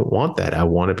I don't want that. I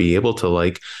want to be able to,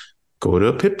 like, go to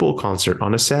a Pitbull concert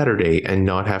on a Saturday and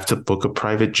not have to book a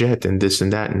private jet and this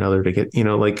and that and other to get,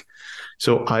 like,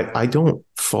 so I don't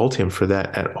fault him for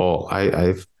that at all.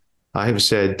 I have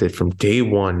said that from day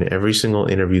one, every single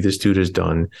interview this dude has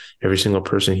done, every single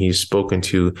person he's spoken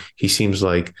to, he seems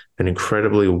like an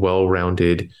incredibly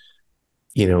well-rounded,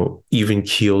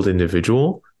 even-keeled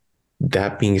individual.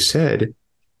 That being said,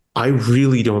 I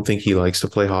really don't think he likes to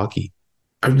play hockey.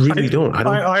 I really don't.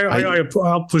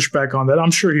 I'll push back on that. I'm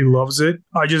sure he loves it.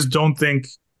 I just don't think.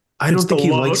 I don't think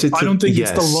he likes it. I don't think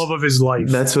it's the love of his life.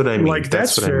 That's what I mean. Like,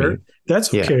 that's fair. I mean.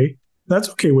 That's okay. Yeah. That's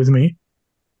okay with me.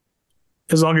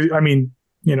 As long as,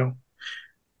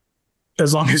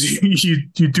 as long as you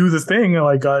do the thing,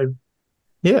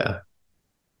 yeah.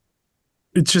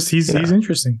 It's just, he's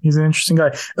interesting. He's an interesting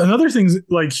guy. Another thing's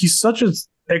like, he's such an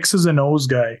X's and O's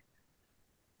guy.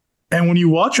 And when you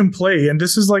watch him play, and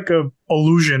this is like a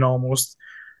illusion almost,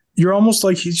 you're almost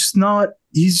like he's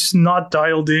just not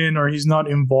dialed in, or he's not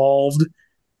involved.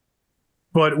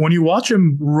 But when you watch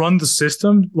him run the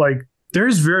system, like,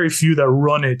 there's very few that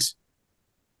run it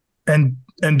and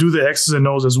do the X's and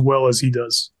O's as well as he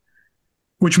does,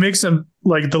 which makes him,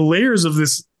 like, the layers of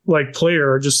this, like,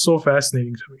 player are just so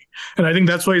fascinating to me. And I think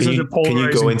that's why he's such a polarizing player.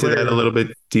 Can you go into that a little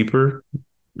bit deeper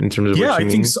in terms of what you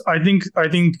mean? I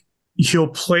think he'll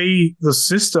play the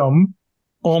system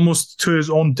almost to his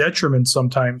own detriment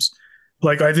sometimes.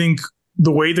 Like, I think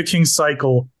the way the Kings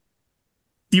cycle,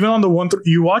 even on the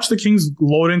you watch the Kings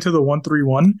load into the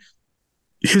 1-3-1,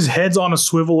 his head's on a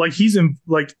swivel, like he's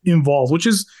involved, which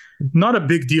is not a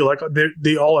big deal. Like,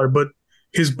 they all are, but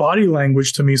his body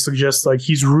language to me suggests like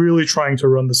he's really trying to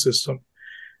run the system.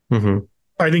 Mm-hmm.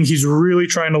 I think he's really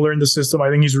trying to learn the system. I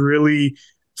think he's really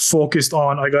focused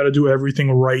on, I got to do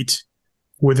everything right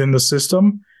within the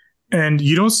system. And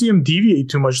you don't see him deviate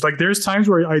too much. Like, there's times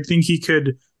where I think he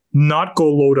could not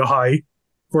go low to high,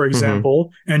 for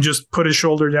example, and just put his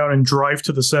shoulder down and drive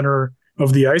to the center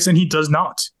of the ice. And he does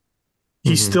not.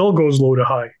 He still goes low to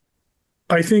high.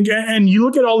 I think, and you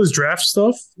look at all his draft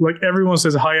stuff, like, everyone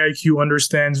says high IQ,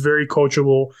 understands, very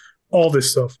coachable, all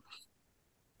this stuff.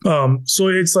 So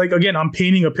it's like, again, I'm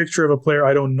painting a picture of a player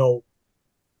I don't know.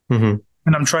 Mm-hmm.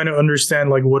 And I'm trying to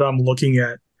understand, like, what I'm looking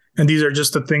at. And these are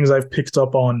just the things I've picked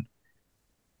up on.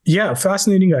 Yeah,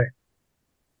 fascinating guy.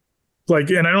 Like,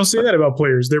 and I don't say that about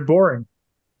players. They're boring.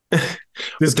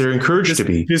 They're encouraged to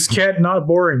be. This cat, not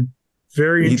boring.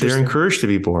 Very interesting. They're encouraged to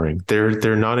be boring.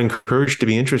 They're not encouraged to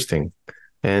be interesting.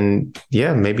 And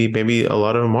yeah, maybe a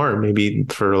lot of them are. Maybe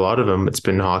for a lot of them, it's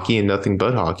been hockey and nothing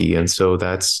but hockey. And so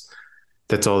that's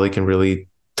all they can really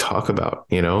talk about,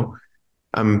 I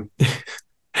don't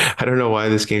know why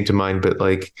this came to mind, but,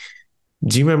 like,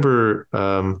 do you remember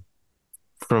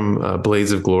from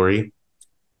Blades of Glory,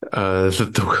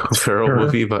 the Will Ferrell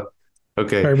movie? But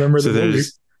okay, I remember the movie.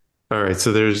 All right,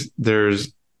 so there's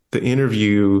the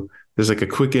interview. There's like a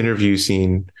quick interview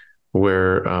scene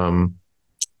where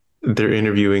they're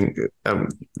interviewing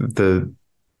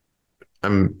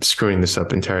I'm screwing this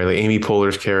up entirely. Amy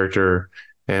Poehler's character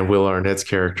and Will Arnett's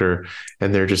character,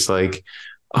 and they're just like,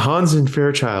 Hans and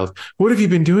Fairchild, what have you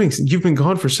been doing? You've been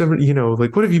gone for 7,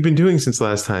 like, what have you been doing since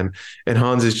last time? And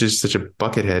Hans is just such a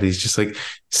buckethead. He's just like,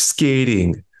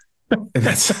 skating. And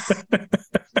that's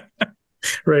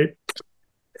right.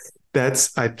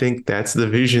 I think that's the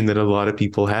vision that a lot of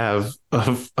people have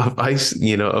of ice,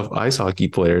 of ice hockey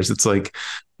players. It's like,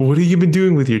 what have you been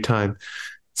doing with your time?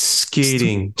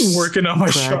 Skating, working on my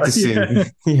practicing,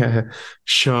 shot.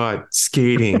 Shot,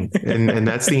 skating, and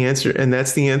that's the answer. And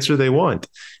that's the answer they want.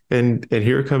 And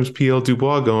here comes Pierre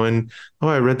Dubois going, oh,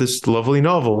 I read this lovely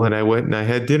novel, and I went and I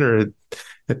had dinner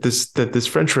at this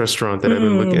French restaurant that I've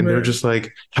been looking. And they're just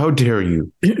like, how dare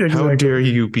you? Exactly. How dare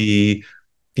you be,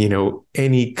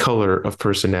 any color of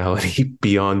personality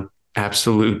beyond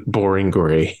absolute boring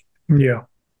gray? Yeah.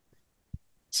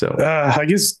 So I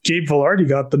guess Gabe Vilardi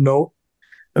got the note.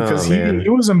 Because he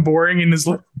wasn't boring in his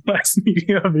last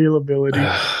media availability.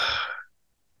 Yeah,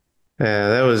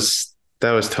 that was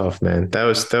tough, man. That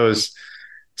was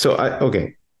so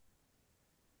okay.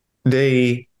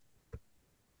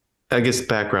 I guess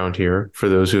background here for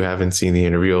those who haven't seen the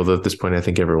interview, although at this point I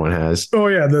think everyone has. Oh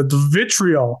yeah, the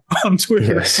vitriol on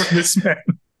Twitter for this man.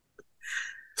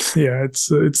 Yeah, it's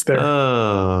there.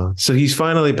 So he's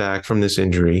finally back from this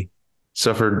injury,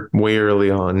 suffered way early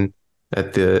on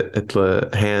at the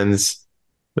hands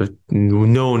of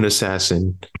known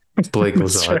assassin Blake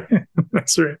Lizotte. Right.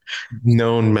 That's right.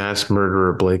 Known mass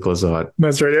murderer Blake Lizotte.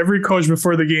 That's right. Every coach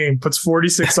before the game puts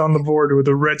 46 on the board with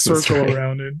a red circle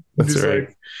around it. That's right.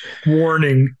 Like,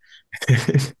 warning.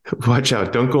 Watch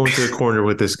out. Don't go into the corner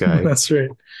with this guy. That's right.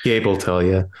 Gabe will tell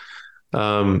you.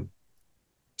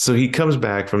 So he comes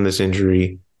back from this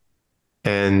injury,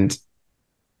 and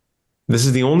this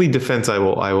is the only defense I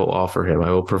will offer him.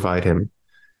 I will provide him,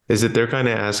 is that they're kind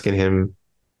of asking him,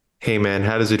 hey man,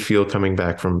 how does it feel coming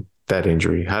back from that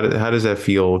injury? How does that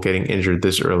feel getting injured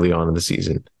this early on in the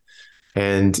season?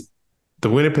 And the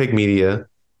Winnipeg media,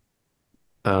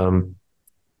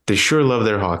 they sure love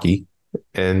their hockey,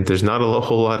 and there's not a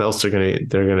whole lot else they're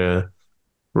gonna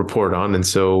report on. And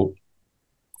so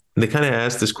they kind of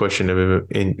asked this question of him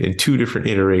in two different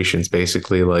iterations,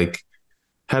 basically, like,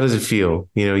 how does it feel?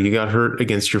 You got hurt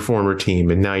against your former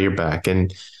team and now you're back.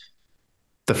 And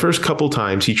the first couple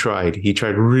times he tried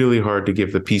really hard to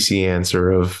give the PC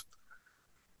answer of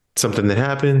something that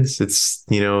happens. It's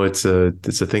a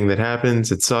thing that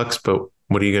happens. It sucks, but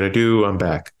what are you going to do? I'm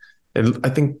back. And I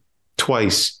think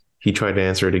twice he tried to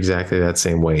answer it exactly that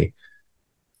same way.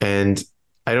 And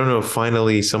I don't know if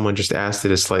finally someone just asked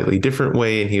it a slightly different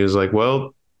way. And he was like,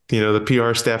 well, the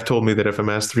PR staff told me that if I'm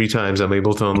asked 3 times, I'm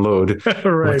able to unload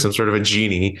right. like some sort of a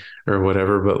genie or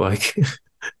whatever. But like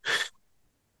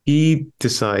he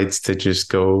decides to just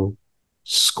go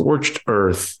scorched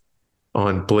earth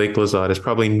on Blake Lizotte, as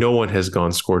probably no one has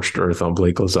gone scorched earth on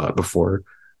Blake Lizotte before.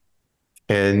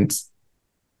 And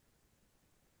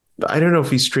I don't know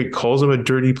if he straight calls him a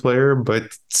dirty player, but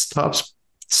stops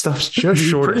just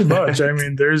short. Pretty much. I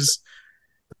mean,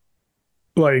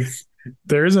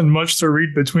 there isn't much to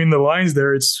read between the lines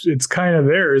there. It's kind of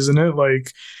there, isn't it?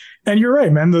 Like, and you're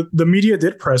right, man. The media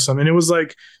did press him, and it was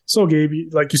like, so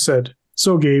Gabe, like you said,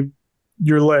 so Gabe,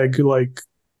 your leg, like,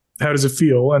 how does it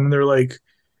feel? And they're like,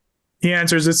 he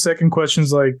answers his second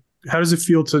question's like, how does it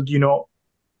feel to,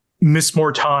 miss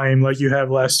more time like you have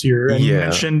last year? And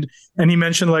he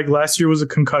mentioned like last year was a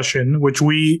concussion, which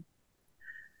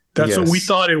that's what we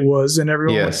thought it was. And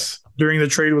everyone during the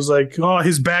trade was like, oh,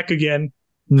 he's back again.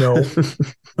 No.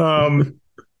 And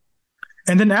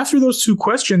then after those 2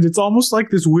 questions, it's almost like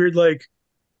this weird, like,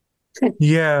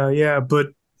 yeah, but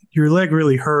your leg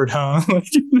really hurt, huh?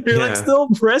 They're like still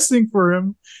pressing for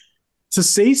him to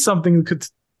say something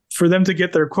for them to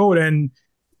get their quote. And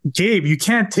Gabe, you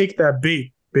can't take that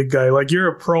bait, big guy. Like, you're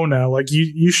a pro now. Like,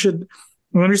 you should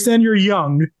understand you're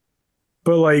young,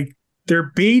 but like,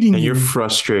 they're baiting and you. You're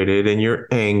frustrated and you're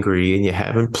angry and you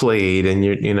haven't played and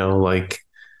you're, like,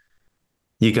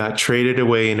 you got traded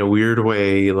away in a weird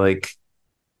way. Like,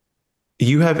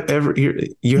 you have every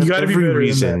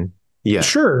reason. Yeah,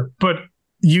 sure. But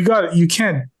you can't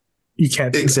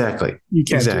exactly. You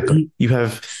can't exactly. You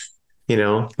have,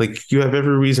 like, you have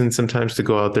every reason sometimes to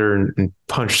go out there and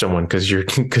punch someone because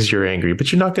you're angry,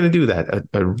 but you're not going to do that.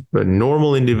 A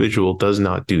normal individual does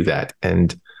not do that.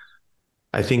 And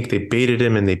I think they baited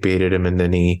him, and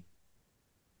then he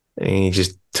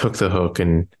just took the hook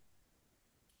and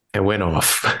went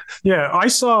off. Yeah, I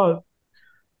saw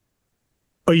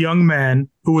a young man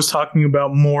who was talking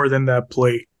about more than that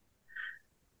play.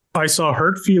 I saw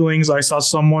hurt feelings. I saw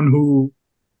someone who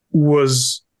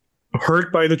was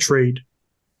hurt by the trade,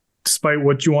 despite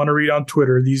what you want to read on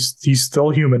Twitter. He's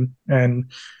still human.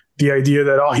 And the idea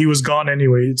that, he was gone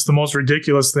anyway, it's the most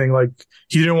ridiculous thing. Like,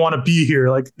 he didn't want to be here,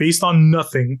 like, based on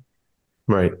nothing.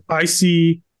 Right. I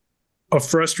see a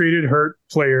frustrated, hurt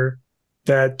player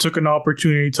that took an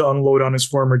opportunity to unload on his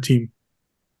former team.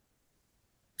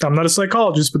 I'm not a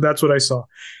psychologist, but that's what I saw.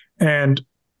 And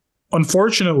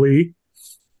unfortunately,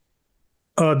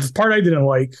 the part I didn't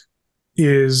like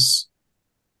is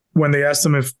when they asked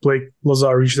him if Blake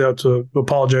Lizotte reached out to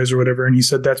apologize or whatever, and he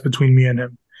said, that's between me and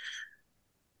him.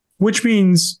 Which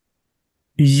means,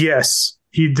 yes,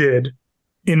 he did,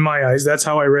 in my eyes. That's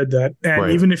how I read that.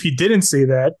 And even if he didn't say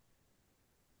that,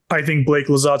 I think Blake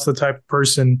Lizotte's the type of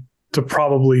person to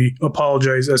probably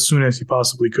apologize as soon as he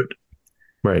possibly could.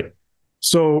 Right.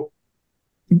 So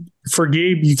for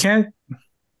Gabe, you can't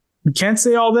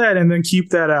say all that and then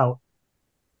keep that out.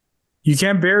 You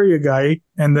can't bury a guy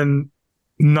and then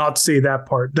not say that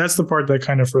part. That's the part that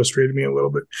kind of frustrated me a little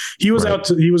bit. He was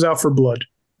out for blood.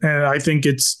 And I think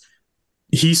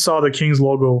he saw the Kings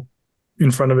logo in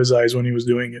front of his eyes when he was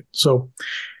doing it. So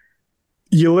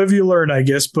you live, you learn, I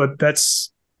guess, but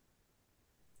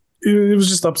it was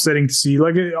just upsetting to see.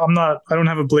 Like, I don't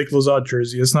have a Blake Lizotte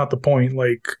jersey. It's not the point.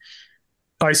 Like,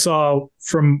 I saw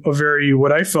from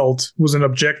what I felt was an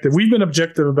objective. We've been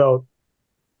objective about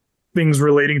things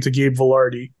relating to Gabe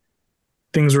Vilardi,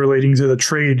 things relating to the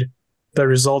trade that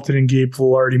resulted in Gabe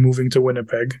Vilardi moving to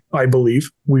Winnipeg. I believe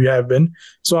we have been.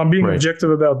 So I'm being objective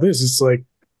about this. It's like,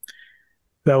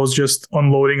 that was just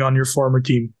unloading on your former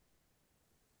team.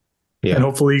 Yeah. And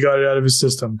hopefully he got it out of his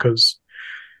system, because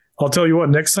I'll tell you what,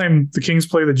 next time the Kings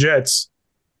play the Jets,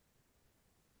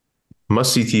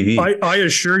 must-see TV. I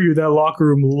assure you that locker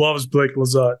room loves Blake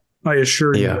Lizotte. I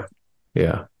assure you.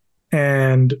 Yeah.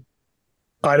 And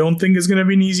I don't think it's going to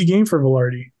be an easy game for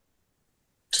Vilardi.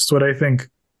 Just what I think.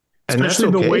 And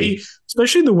especially that's okay.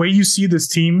 especially the way you see this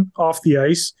team off the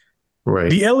ice. Right.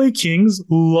 The LA Kings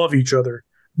love each other.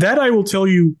 That I will tell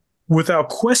you without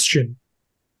question.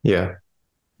 Yeah.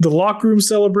 The locker room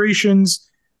celebrations,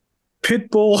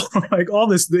 Pitbull, like all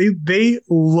this, they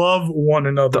love one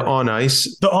another. The on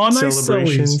ice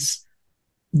celebrations.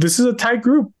 This is a tight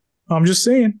group. I'm just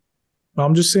saying.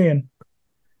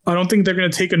 I don't think they're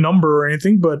going to take a number or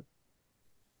anything, but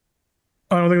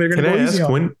I don't think they're going to go easy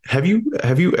on it.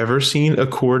 Have you ever seen a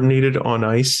coordinated on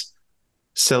ice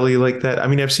celly like that? I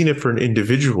mean, I've seen it for an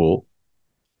individual.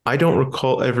 I don't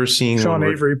recall ever seeing Sean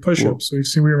Avery push-ups.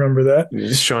 We remember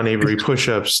that. Sean Avery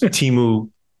push-ups, Timu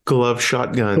glove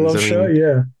shotguns.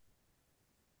 Yeah.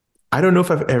 I don't know if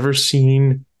I've ever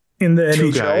seen in the two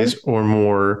NHL? guys or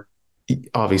more.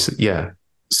 Obviously, yeah.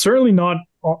 Certainly not.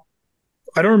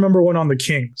 I don't remember one on the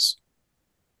Kings.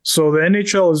 So the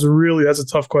NHL that's a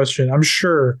tough question. I'm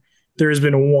sure there has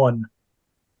been one,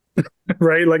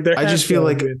 right? Like I just feel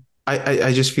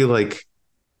like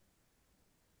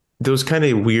those kind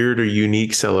of weird or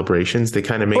unique celebrations, they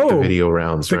kind of make the video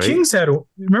rounds, right? The Kings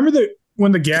remember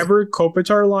when the Gabbard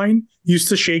Kopitar line used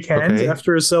to shake hands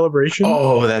after a celebration?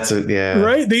 Oh,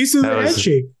 right? They used to do the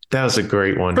handshake. That was a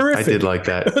great one. Terrific. I did like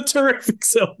that. A terrific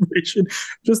celebration.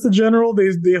 Just the general, they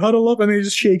huddle up and they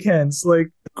just shake hands. Like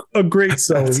a great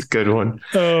celebration. That's a good one.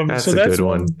 That's a good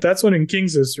one. That's one in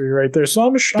Kings history right there. So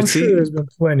I'm sure there's been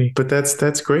plenty. But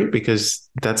that's great because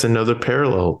that's another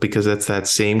parallel, because that's that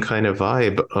same kind of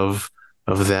vibe of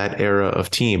that era of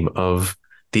team, of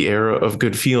the era of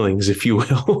good feelings, if you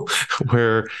will,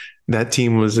 where that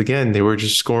team was, again, they were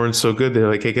just scoring so good. They're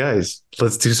like, hey guys,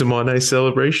 let's do some on ice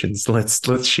celebrations.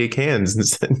 Let's shake hands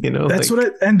instead. That's what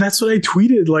I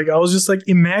tweeted. Like, I was just like,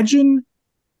 imagine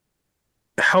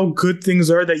how good things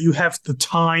are that you have the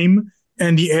time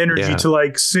and the energy to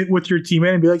like sit with your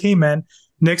teammate and be like, hey man,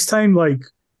 next time like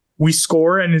we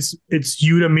score and it's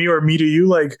you to me or me to you,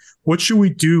 like what should we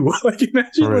do? Like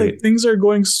imagine like things are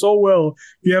going so well,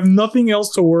 you have nothing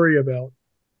else to worry about,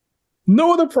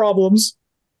 no other problems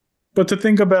but to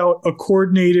think about a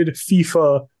coordinated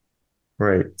FIFA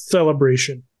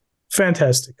celebration.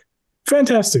 Fantastic.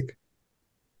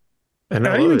 And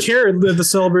I didn't even care that the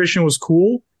celebration was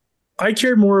cool. I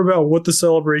cared more about what the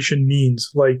celebration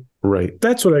means. Like,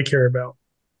 that's what I care about.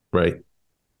 Right.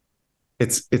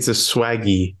 It's a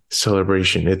swaggy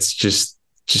celebration. It's just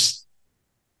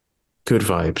good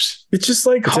vibes. It's just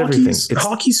like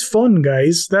hockey's fun,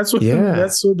 guys. That's what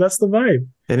that's the vibe.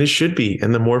 And it should be.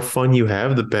 And the more fun you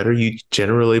have, the better you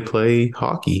generally play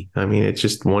hockey. I mean, it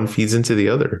just one feeds into the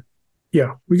other.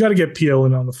 Yeah, we got to get PL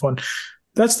in on the fun.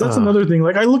 That's another thing.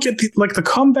 Like I look at the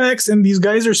comebacks and these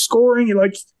guys are scoring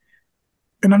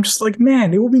and I'm just like,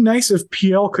 man, it would be nice if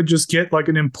PL could just get like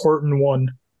an important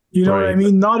one. You know what I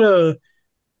mean?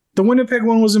 The Winnipeg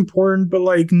one was important, but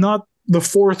like not the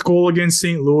fourth goal against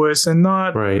St. Louis and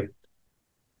not the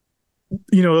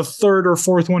third or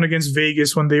fourth one against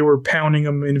Vegas when they were pounding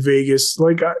them in Vegas.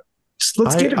 Like,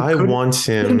 let's get him. I want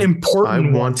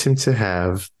him to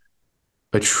have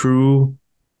a true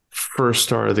first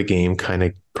star of the game kind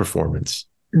of performance.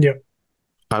 Yep.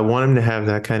 I want him to have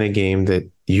that kind of game that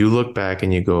you look back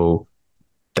and you go,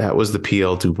 that was the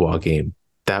PL Dubois game.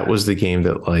 That was the game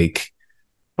that, like,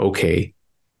 okay,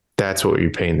 that's what you're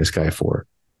paying this guy for.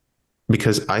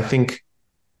 Because I think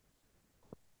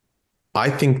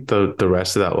the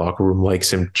rest of that locker room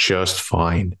likes him just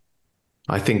fine.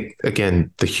 I think,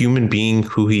 again, the human being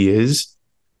who he is,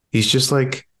 he's just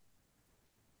like,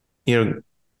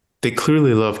 they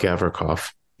clearly love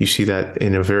Gavrikov. You see that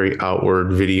in a very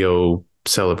outward video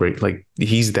celebrate. Like,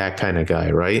 he's that kind of guy,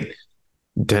 right?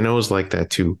 Deno's like that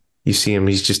too. You see him,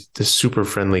 he's just a super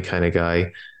friendly kind of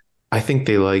guy. I think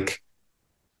they like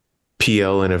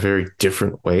PL in a very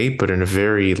different way, but in a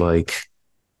very like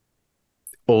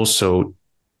also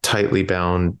tightly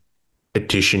bound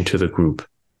addition to the group.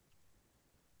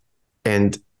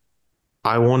 And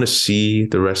I want to see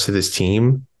the rest of this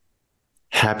team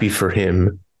happy for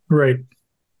him. Right.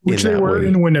 Which they were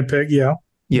in Winnipeg. Yeah.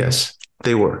 Yes,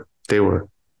 they were.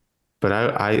 But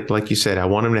I, like you said, I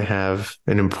want him to have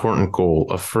an important goal,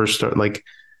 a first start. Like,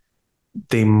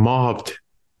 they mobbed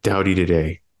Doughty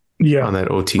today. Yeah. On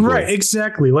that OT goal. Right,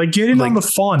 exactly. Like, get in on the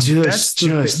fun. Just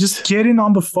get in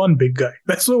on the fun, big guy.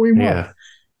 That's what we want.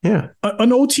 Yeah.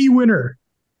 An OT winner.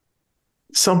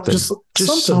 Something. Just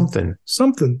something.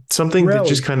 Something that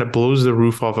just kind of blows the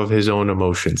roof off of his own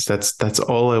emotions. That's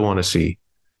all I want to see.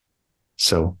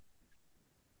 So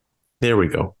there we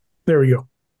go. There we go.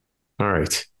 All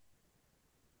right.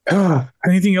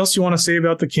 Anything else you want to say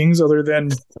about the Kings other than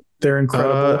they're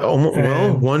incredible?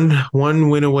 Well, one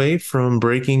win away from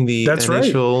breaking the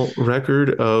NHL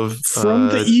record of from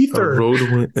the ether. Road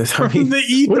win. From the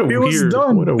ether.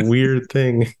 What a weird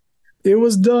thing. It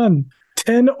was done.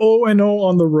 10-0-0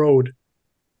 on the road.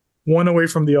 One away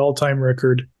from the all-time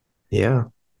record. Yeah.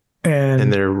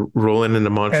 And they're rolling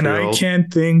into Montreal. And I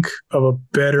can't think of a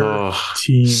better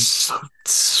team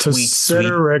to set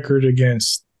a record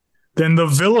against than the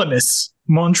villainous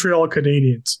Montreal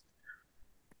Canadiens.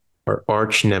 Our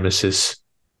arch nemesis.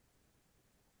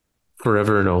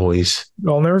 Forever and always.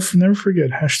 I'll never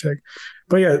forget. #.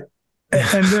 But yeah,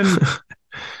 and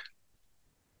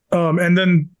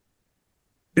then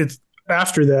it's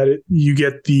after that you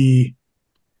get the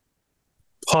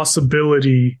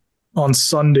possibility on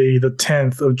Sunday the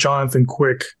 10th of Jonathan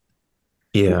Quick.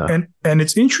 Yeah. And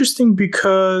it's interesting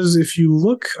because if you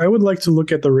look, I would like to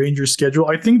look at the Rangers schedule.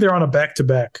 I think they're on a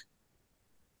back-to-back.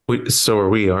 So are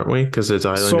we, aren't we? Because it's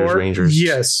Islanders, Rangers.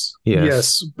 Yes.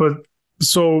 But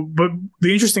the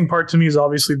interesting part to me is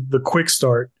obviously the quick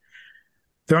start.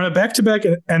 They're on a back-to-back,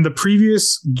 and the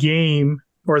previous game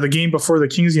or the game before the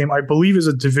Kings game, I believe, is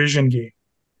a division game.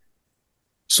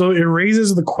 So it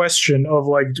raises the question of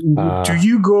do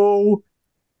you go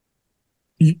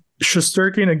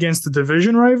Shesterkin against the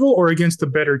division rival or against the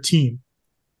better team?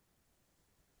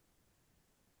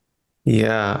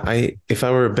 Yeah, if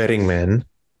I were a betting man,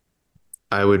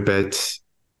 I would bet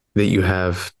that you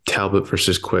have Talbot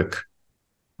versus Quick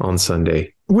on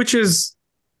Sunday, which is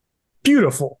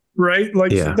beautiful, right?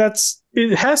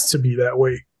 It has to be that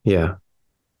way. Yeah.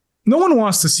 No one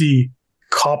wants to see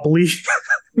Copley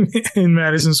in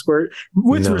Madison Square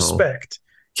with respect.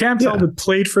 Cam Talbot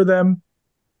played for them.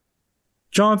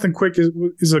 Jonathan Quick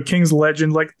is a Kings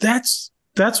legend. That's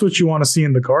what you want to see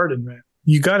in the Garden, man.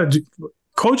 You got to do.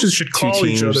 Coaches should call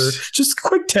each other. Just a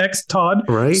quick text, Todd.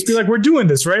 Right. Just be like, we're doing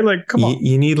this, right? Like, come on.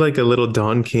 You need like a little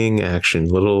Don King action,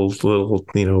 little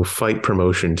fight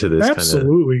promotion to this.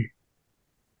 Absolutely.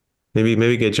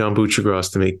 Maybe get John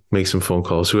Buccigross to make some phone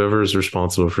calls. Whoever is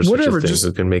responsible for such a thing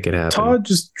who can make it happen. Todd,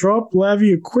 just drop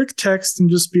Lavi a quick text and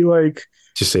just be like,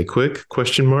 just say quick ?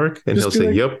 And he'll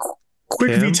say, "Yep."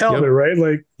 Quick v Talbot, yep. Right?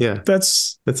 Like, yeah,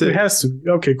 that's it. It has to be.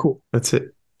 Okay, cool. That's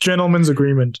it. Gentleman's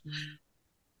agreement.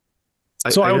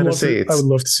 So I would love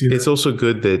to see that. It's also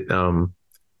good that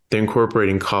they're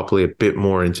incorporating Copley a bit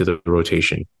more into the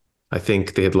rotation. I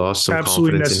think they had lost some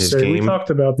confidence in his game. We talked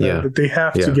about that, that they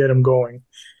have to get him going.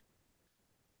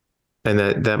 And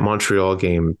that Montreal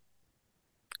game,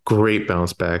 great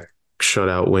bounce back,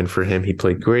 shutout win for him. He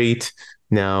played great.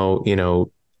 Now,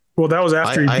 well, that was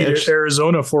after he beat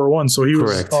Arizona 4-1, so he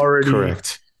was already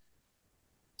correct.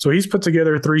 So he's put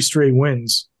together 3 straight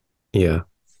wins. Yeah.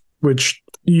 Which,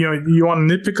 you want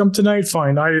to nitpick him tonight?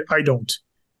 Fine. I don't.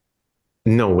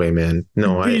 No way, man.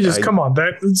 No, come on.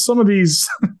 Some of these,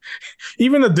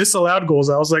 even the disallowed goals,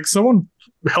 I was like, someone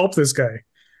help this guy.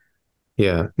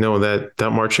 Yeah. No, that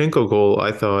Marchenko goal,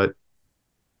 I thought,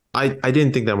 I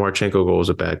didn't think that Marchenko goal was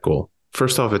a bad goal.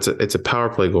 First off, it's a power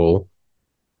play goal,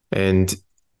 and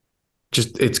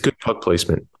just it's good puck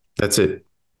placement. That's it.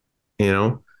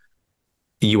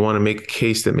 You want to make a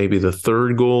case that maybe the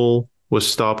third goal was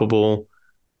stoppable.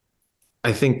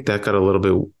 I think that got a little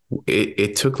bit.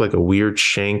 It took like a weird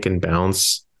shank and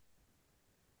bounce,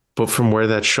 but from where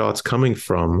that shot's coming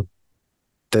from,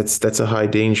 that's a high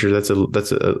danger. That's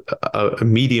a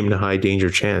medium to high danger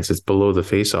chance. It's below the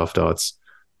faceoff dots,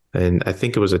 and I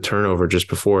think it was a turnover just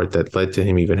before it that led to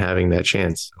him even having that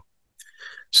chance.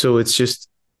 So it's just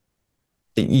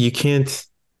you can't.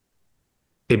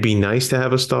 It'd be nice to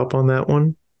have a stop on that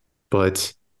one,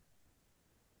 but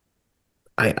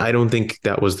I don't think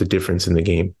that was the difference in the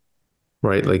game,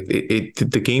 right? Like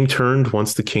the game turned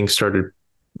once the Kings started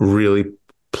really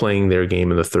playing their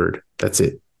game in the third. That's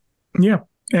it. Yeah.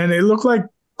 And it looked like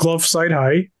glove side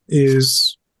high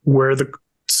is where the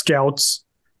scouts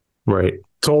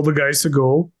told the guys to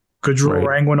go. Gaudreau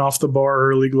rang one off the bar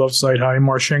early, glove side high.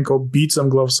 Marchenko beats him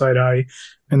glove side high.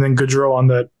 And then Gaudreau on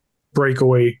that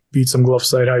breakaway beats him glove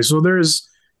side high. So there's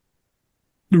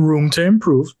room to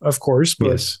improve, of course. But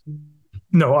yes.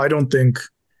 No, I don't think.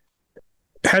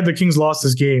 Had the Kings lost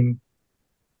this game,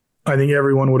 I think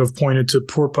everyone would have pointed to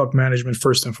poor puck management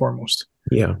first and foremost.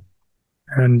 Yeah.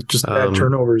 And just bad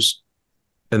turnovers.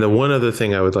 And the one other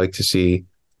thing I would like to see,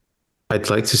 I'd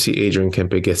like to see Adrian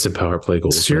Kempe get some power play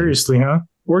goals. Seriously, huh?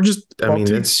 Or just, I'll take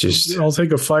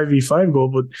a 5v5 goal,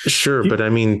 but sure. But I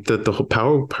mean, the whole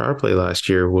power play last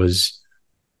year was.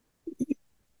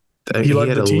 He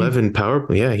had 11 power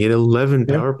play. Yeah, he had 11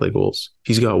 power play goals.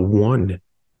 He's got 1.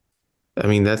 I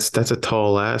mean, that's a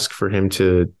tall ask for him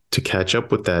to catch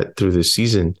up with that through the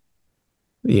season,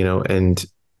 and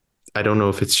I don't know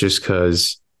if it's just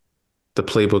because the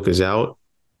playbook is out.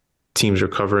 Teams are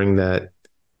covering that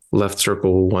left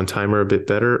circle one-timer a bit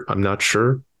better. I'm not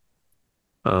sure.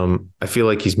 I feel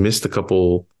like he's missed a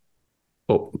couple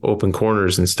open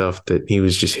corners and stuff that he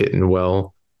was just hitting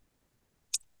well.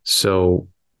 So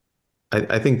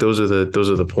I think those are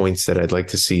the points that I'd like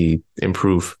to see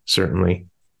improve, certainly.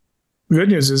 Good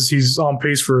news is he's on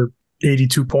pace for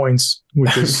 82 points,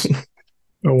 which is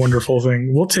a wonderful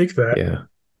thing. We'll take that. Yeah.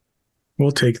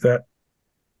 We'll take that.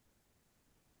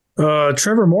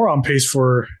 Trevor Moore on pace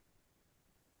for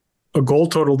a goal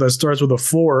total that starts with a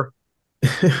 4.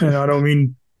 And I don't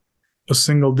mean a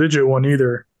single digit one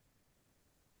either.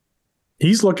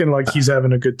 He's looking like he's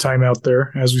having a good time out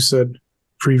there, as we said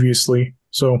previously.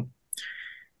 So,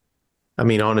 I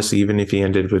mean, honestly, even if he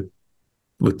ended with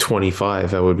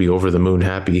 25, I would be over the moon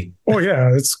happy. Oh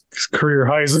yeah, it's career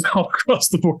highs all across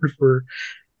the board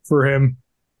for him.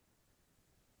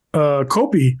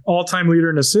 Kopi, all-time leader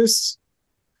in assists.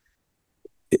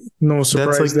 No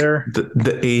surprise. That's like there.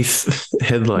 The 8th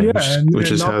headline,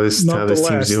 which is how this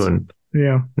team's doing.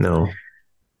 Yeah. No.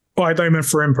 Oh, I thought you meant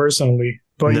for him personally.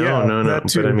 But no.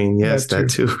 But I mean, yes, that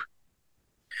too.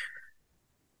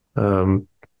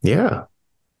 Yeah.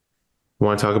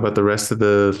 Want to talk about the rest of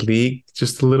the league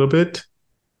just a little bit?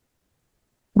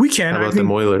 We can. How about the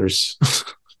Oilers?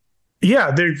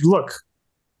 Yeah, look.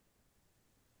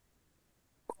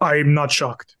 I'm not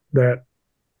shocked that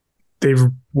they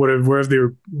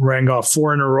rang off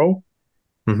 4 in a row.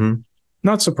 Mm-hmm.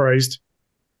 Not surprised.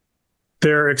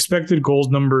 Their expected goals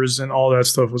numbers and all that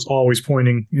stuff was always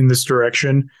pointing in this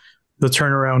direction. The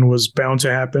turnaround was bound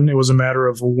to happen. It was a matter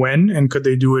of when and could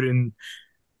they do it in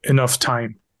enough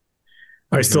time.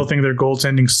 Mm-hmm. I still think their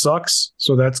goaltending sucks,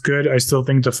 so that's good. I still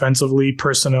think defensively,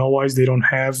 personnel-wise, they don't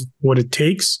have what it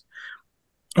takes.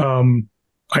 I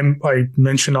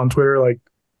mentioned on Twitter, like,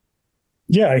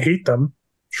 yeah, I hate them,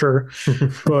 sure,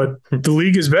 but the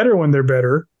league is better when they're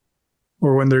better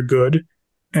or when they're good,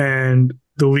 and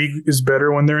the league is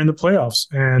better when they're in the playoffs.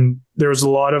 And there was a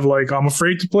lot of like, I'm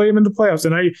afraid to play them in the playoffs,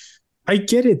 and I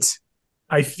get it,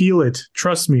 I feel it,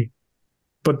 trust me.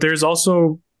 But there's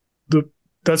also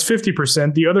that's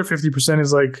 50%. The other 50%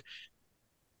 is like,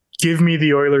 give me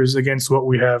the Oilers against what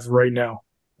we have right now,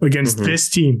 against this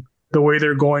team, the way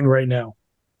they're going right now.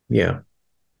 Yeah.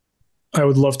 I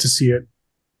would love to see it.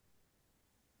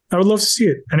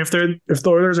 And if the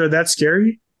Oilers are that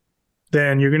scary,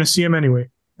 then you're going to see them anyway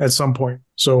at some point.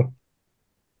 So,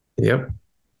 yep.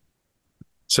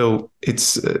 So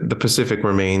it's the Pacific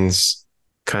remains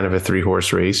kind of a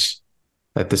 3-horse race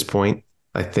at this point.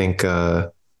 I think,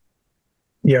 good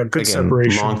again,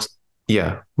 separation.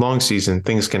 Long season,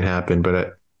 things can happen,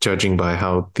 but judging by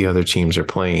how the other teams are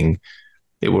playing,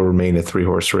 it will remain a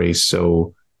 3-horse race.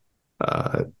 So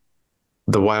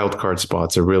the wild card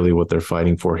spots are really what they're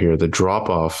fighting for here. The drop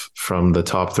off from the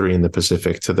top 3 in the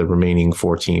Pacific to the remaining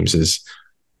 4 teams is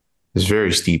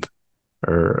very steep,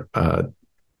 or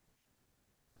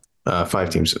 5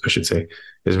 teams, I should say,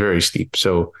 is very steep.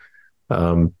 So,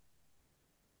 10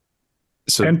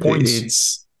 points.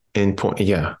 It's in point.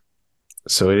 Yeah.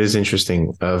 So it is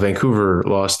interesting. Vancouver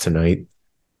lost tonight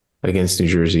against New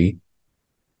Jersey.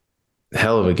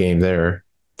 Hell of a game there.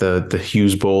 The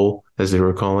Hughes Bowl, as they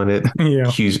were calling it.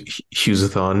 Yeah.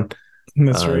 Hughes-a-thon.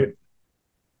 That's right.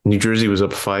 New Jersey was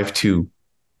up 5-2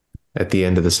 at the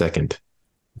end of the second.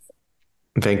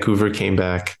 Vancouver came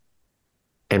back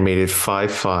and made it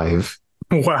 5-5.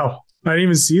 Wow. I didn't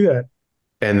even see that.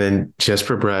 And then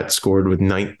Jesper Bratt scored at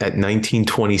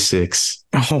 19:26.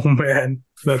 Oh, man.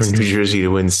 That's for New Jersey to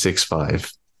win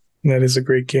 6-5. That is a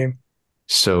great game.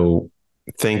 So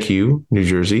thank you, New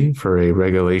Jersey, for a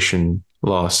regulation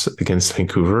loss against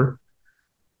Vancouver.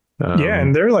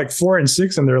 And they're like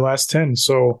 4-6 in their last 10.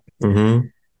 So the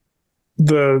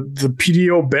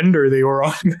PDO bender they were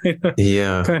on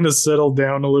kind of settled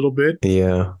down a little bit.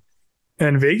 Yeah.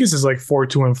 And Vegas is like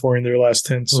 4-2-4 in their last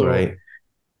 10. So right.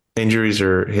 Injuries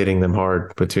are hitting them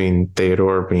hard between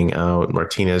Theodore being out,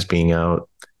 Martinez being out.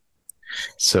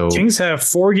 So Kings have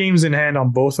 4 games in hand on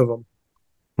both of them.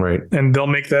 Right. And they'll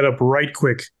make that up right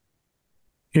quick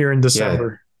here in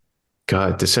December. Yeah.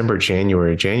 God, December,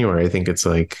 January, I think it's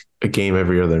like a game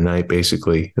every other night,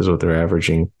 basically, is what they're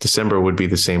averaging. December would be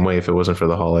the same way if it wasn't for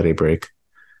the holiday break.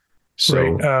 So,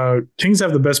 right. Kings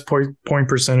have the best point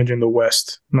percentage in the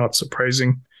West. Not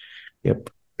surprising. Yep.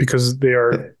 Because they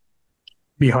are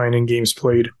behind in games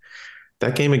played.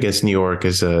 That game against New York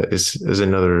is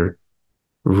another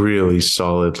really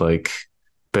solid like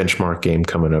benchmark game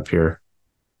coming up here.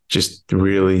 just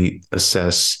really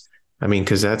assess. I mean,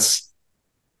 because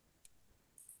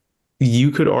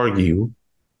you could argue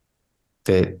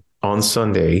that on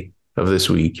Sunday of this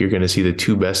week, you're going to see the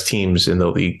two best teams in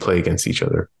the league play against each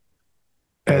other.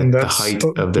 And at that's the height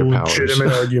of their powers.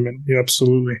 Legitimate argument. Yeah,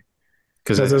 absolutely.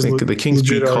 Because I think the Kings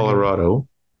beat Colorado. Argument.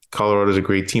 Colorado's a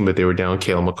great team, but they were down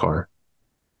Cale Makar.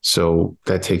 So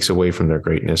that takes away from their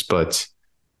greatness. But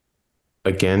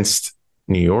against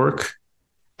New York,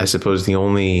 I suppose the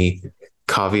only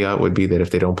caveat would be that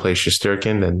if they don't play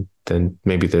Shesterkin, then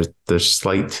maybe there's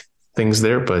slight things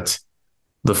there, but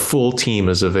the full team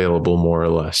is available more or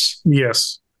less.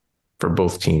 Yes. For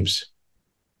both teams.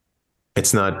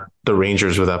 It's not the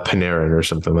Rangers without Panarin or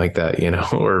something like that,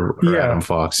 or Adam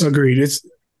Fox. Agreed. It's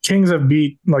Kings have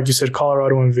beat, like you said,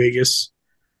 Colorado and Vegas.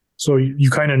 So you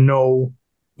kind of know,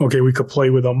 okay, we could play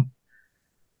with them.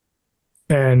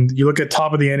 And you look at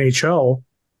top of the NHL,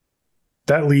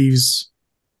 that leaves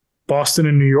Boston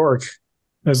and New York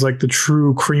as like the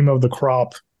true cream of the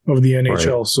crop of the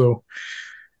NHL. Right. So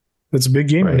it's a big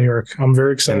game in New York. I'm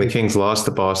very excited. And the Kings lost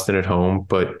to Boston at home.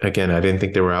 But again, I didn't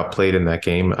think they were outplayed in that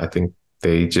game. I think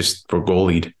they just were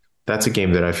goalied. That's a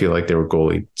game that I feel like they were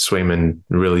goalied. Swayman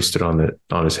really stood on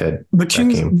his head. The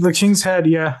Kings had,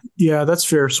 that's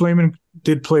fair. Swayman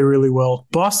did play really well.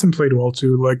 Boston played well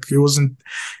too. Like it wasn't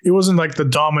like the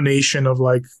domination of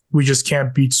like we just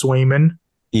can't beat Swayman.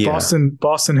 Yeah.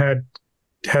 Boston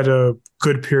had a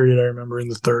good period, I remember, in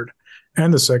the third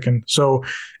and the second. So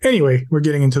anyway, we're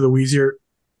getting into the weeds here.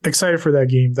 Excited for that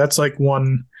game. That's like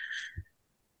one,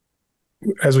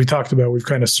 as we talked about, we've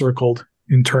kind of circled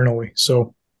internally.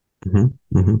 So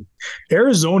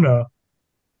Arizona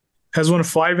has won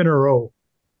 5 in a row.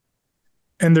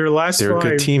 And their last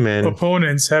 5 team,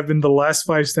 opponents have been the last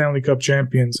 5 Stanley Cup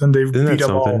champions, and they've beat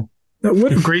them all.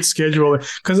 What a great schedule.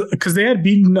 Because they had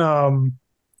beaten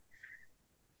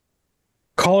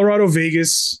Colorado,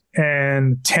 Vegas,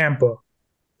 and Tampa.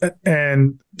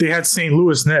 And they had St.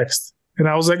 Louis next. And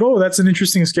I was like, oh, that's an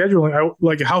interesting schedule.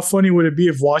 Like, how funny would it be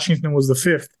if Washington was the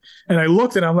 5th? And I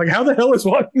looked and I'm like, how the hell is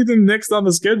Washington next on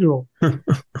the schedule?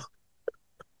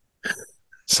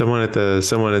 Someone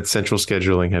at Central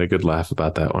Scheduling had a good laugh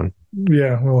about that one.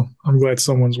 Yeah, well, I'm glad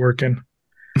someone's working.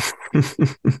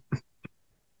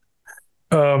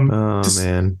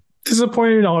 Man.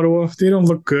 Disappointed in Ottawa. They don't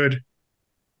look good.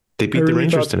 They beat the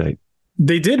Rangers tonight.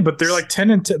 They did, but they're like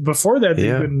 10-10. Before that,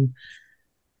 they've been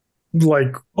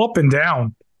like up and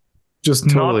down. Just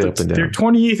totally up and down. They're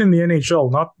 28th in the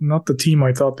NHL, not the team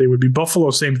I thought they would be.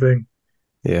 Buffalo, same thing.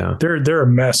 Yeah. They're a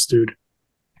mess, dude.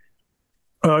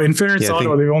 In fairness,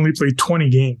 Ottawa, they've only played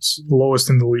 20 games, lowest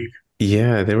in the league.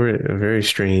 Yeah, they were a very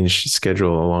strange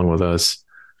schedule along with us.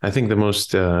 I think the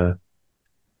most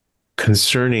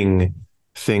concerning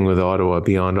thing with Ottawa,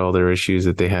 beyond all their issues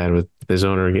that they had with the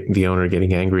owner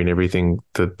getting angry and everything,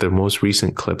 the most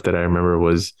recent clip that I remember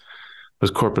was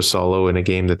Korpisalo in a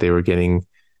game that they were getting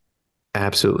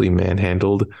absolutely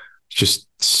manhandled, just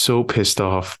so pissed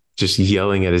off, just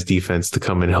yelling at his defense to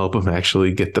come and help him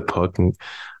actually get the puck. And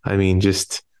I mean,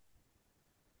 just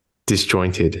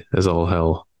disjointed as all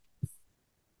hell.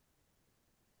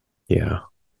 Yeah.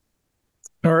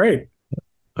 All right.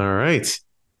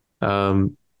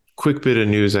 Quick bit of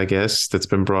news, I guess, that's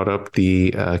been brought up.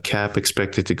 The cap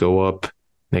expected to go up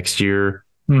next year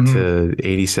to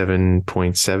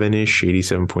 87.7-ish,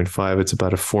 87.5. It's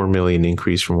about a $4 million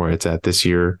increase from where it's at this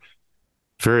year.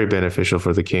 Very beneficial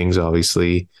for the Kings,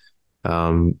 obviously.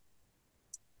 Going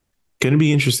to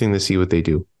be interesting to see what they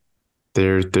do.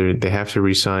 They have to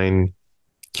re-sign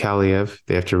Kaliev.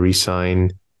 They have to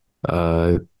re-sign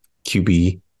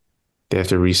QB. They have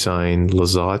to re-sign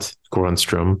Lizotte,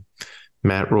 Grunstrom.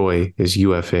 Matt Roy is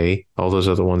UFA. All those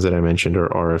other ones that I mentioned are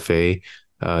RFA.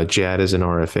 Jad is an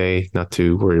RFA. Not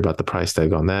too worried about the price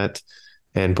tag on that.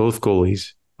 And both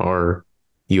goalies are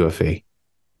UFA.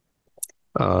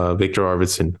 Victor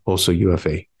Arvidsson, also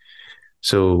UFA.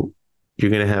 So you're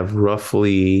going to have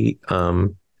roughly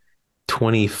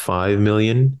 $25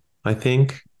 million, I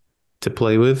think, to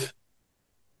play with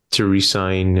to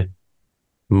re-sign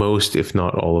most, if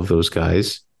not all of those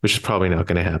guys, which is probably not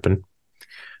going to happen.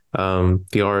 The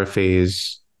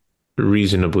RFAs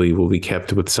reasonably will be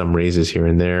kept with some raises here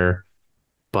and there.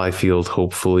 Byfield,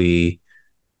 hopefully,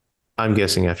 I'm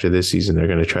guessing after this season, they're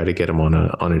going to try to get him on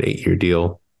an 8-year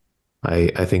deal.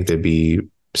 I think they'd be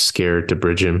scared to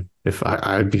bridge him. If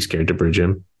I'd be scared to bridge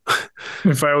him.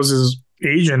 If I was his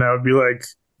agent, I would be like,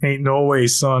 ain't no way,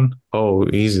 son. Oh,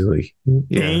 easily.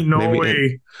 Yeah, ain't no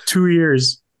way. 2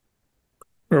 years.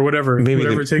 Or whatever. Maybe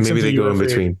they go in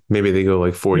between. Maybe they go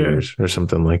like 4 years or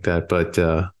something like that. But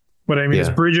what I mean is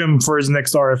bridge him for his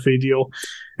next RFA deal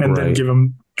and then give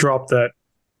him drop that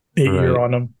 8-year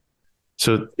on him.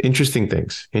 So interesting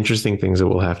things that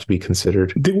will have to be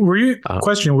considered. Were you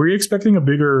expecting a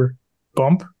bigger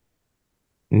bump?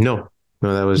 No,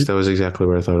 that was exactly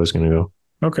where I thought it was going to go.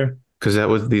 Okay. Because that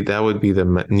would be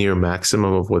the near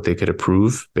maximum of what they could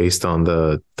approve based on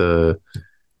the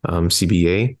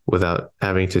CBA without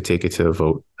having to take it to a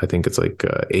vote. I think it's like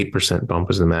 8% bump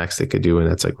was the max they could do, and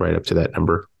that's like right up to that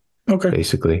number. Okay.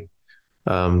 Basically.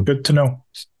 Good to know.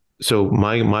 So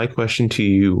my question to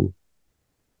you,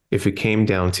 if it came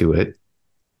down to it,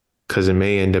 because it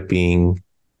may end up being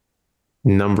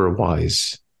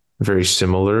number-wise very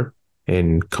similar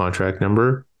in contract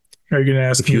number. Are you going to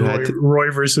ask me Roy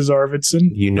versus Arvidsson?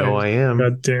 You know I am.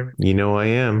 God damn it. You know I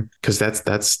am. Because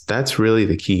that's really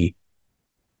the key.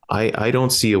 I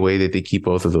don't see a way that they keep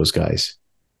both of those guys.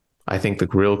 I think the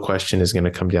real question is going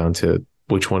to come down to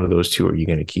which one of those two are you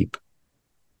going to keep?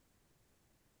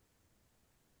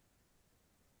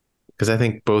 Because I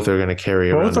think both are going to carry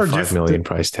around the $5 million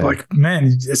price tag. Like, man,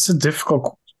 it's a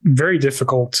very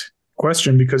difficult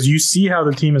question because you see how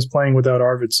the team is playing without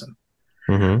Arvidsson.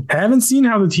 Mm-hmm. I haven't seen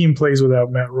how the team plays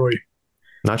without Matt Roy.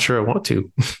 Not sure I want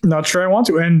to.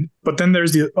 But then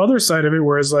there's the other side of it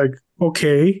where it's like,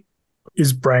 okay,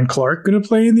 is Brian Clark going to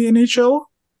play in the NHL?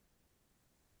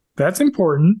 That's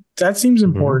important. That seems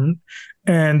important.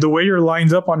 Mm-hmm. And the way you're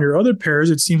lined up on your other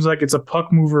pairs, it seems like it's a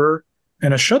puck mover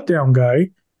and a shutdown guy.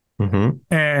 Mm-hmm.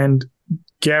 And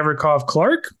Gavrikov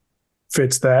Clark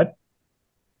fits that.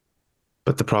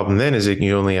 But the problem then is that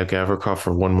you only have Gavrikov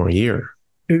for one more year.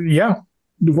 Yeah,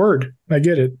 the word. I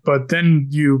get it. But then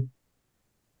you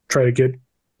try to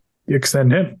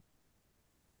extend him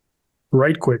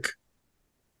right quick.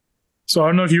 So I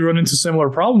don't know if you run into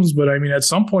similar problems, but I mean, at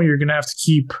some point you're going to have to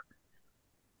keep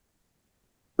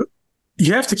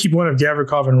one of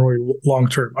Gavrikov and Roy long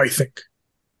term, I think.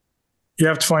 You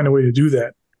have to find a way to do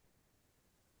that.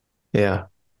 Yeah.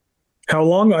 How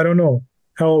long? I don't know.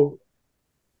 I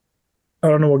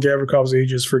don't know what Gavrikov's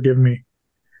age is. Forgive me.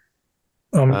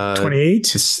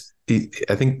 28?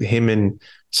 I think him and...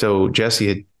 So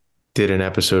Jesse did an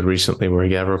episode recently where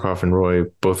Gavrikov and Roy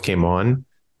both came on,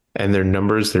 and their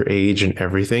numbers, their age, and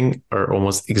everything are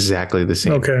almost exactly the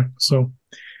same. Okay. So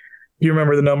you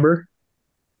remember the number?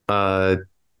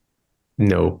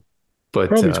 No. But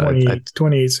probably 28.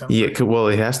 28 sounds yeah, well,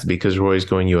 it has to be because Roy's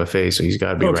going UFA, so he's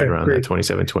got to be right around that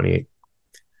 27, 28.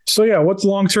 So yeah, what's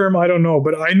long term? I don't know,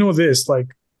 but I know this. Like,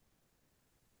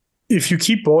 if you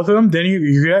keep both of them, then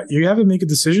you have to make a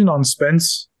decision on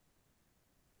Spence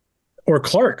or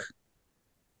Clark.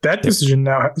 That decision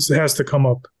now has to come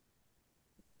up.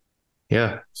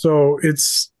 Yeah. So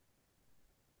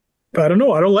I don't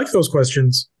know. I don't like those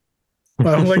questions. I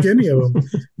don't like any of them.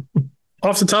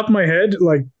 Off the top of my head,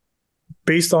 like,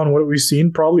 based on what we've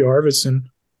seen, probably Arvidsson,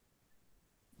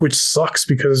 which sucks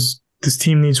because this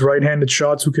team needs right-handed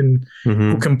shots who can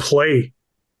play.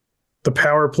 The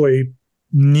power play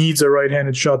needs a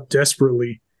right-handed shot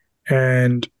desperately,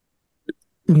 and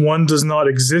one does not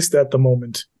exist at the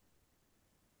moment.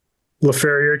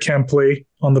 LaFerriere can't play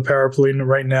on the power play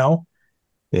right now.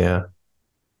 Yeah.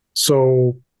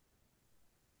 So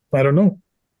I don't know.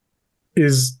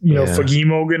 Is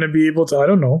Fagemo going to be able to? I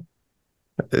don't know.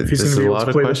 If he's going to be able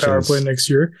to play the power play next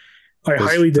year. I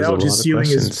highly doubt his ceiling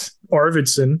is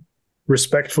Arvidsson,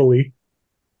 respectfully.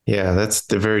 Yeah,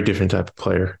 that's a very different type of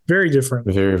player. Very different.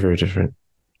 Very, very different.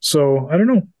 So I don't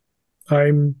know.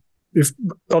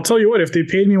 I'll tell you what, if they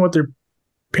paid me what they're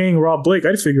paying Rob Blake,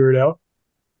 I'd figure it out.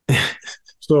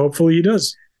 So hopefully he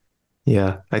does.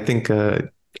 Yeah, I think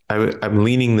I'm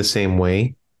leaning the same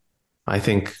way. I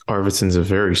think Arvidsson's a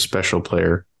very special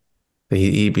player.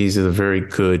 He's a very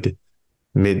good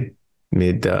mid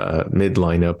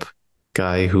lineup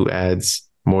guy who adds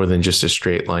more than just a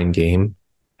straight line game,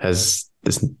 has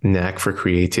this knack for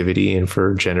creativity and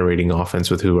for generating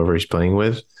offense with whoever he's playing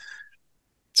with.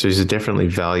 So he's a definitely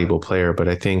valuable player, but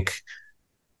I think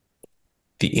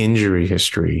the injury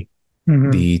history,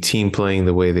 the team playing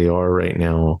the way they are right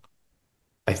now,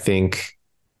 I think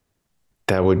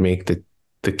that would make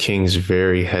the Kings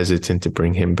very hesitant to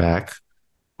bring him back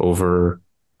over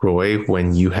Roy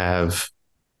when you have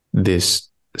this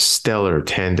stellar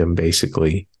tandem,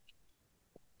 basically,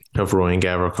 of Roy and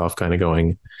Gavrikov kind of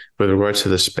going. With regards to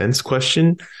the Spence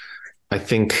question, I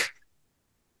think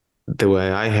the way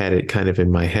I had it kind of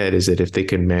in my head is that if they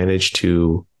can manage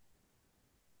to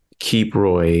keep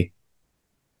Roy,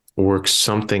 work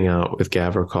something out with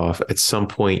Gavrikov, at some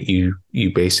point you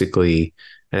basically,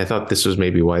 and I thought this was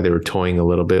maybe why they were toying a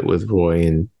little bit with Roy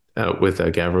and with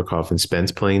Gavrikov and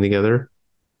Spence playing together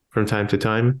from time to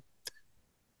time,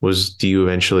 was do you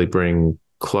eventually bring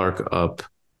Clark up,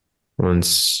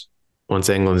 once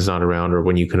England's not around, or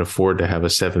when you can afford to have a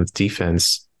seventh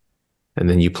defense, and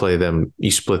then you play them,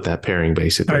 you split that pairing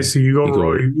basically. I see. You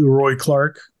go Roy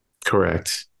Clark.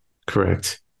 Correct.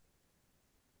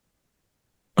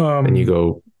 And you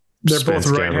go. They're both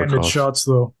right-handed shots,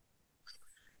 though.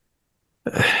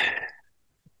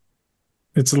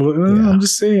 It's I'm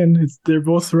just saying, they're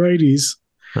both righties.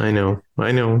 I know.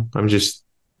 I'm just.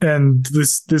 And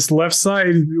this left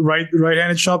side,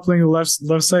 right-handed shot playing the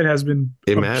left side has been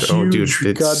a huge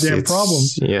goddamn problem.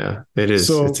 Yeah, it is.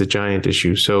 So, it's a giant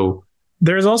issue. So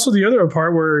there's also the other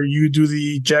part where you do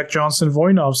the Jack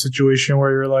Johnson-Voinov situation where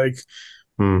you're like,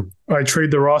 I trade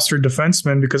the roster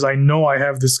defenseman because I know I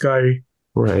have this guy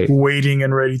waiting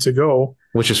and ready to go.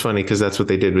 Which is funny because that's what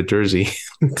they did with Jersey.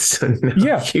 So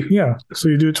yeah. So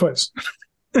you do it twice.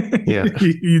 Yeah.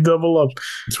 You double up.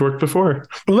 It's worked before.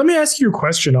 Well, let me ask you a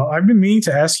question. I've been meaning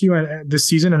to ask you this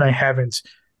season and I haven't.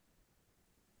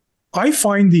 I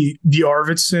find the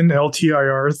Arvidsson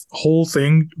LTIR whole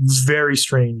thing very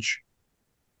strange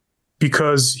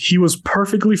because he was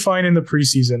perfectly fine in the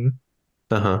preseason.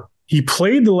 He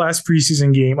played the last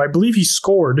preseason game. I believe he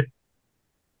scored.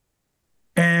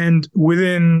 And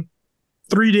within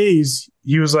 3 days,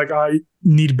 he was like, I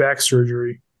need back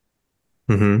surgery.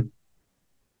 Mm-hmm.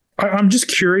 I'm just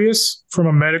curious from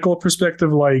a medical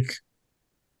perspective, like,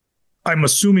 I'm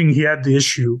assuming he had the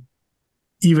issue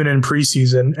even in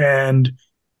preseason and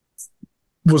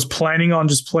was planning on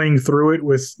just playing through it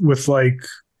with like,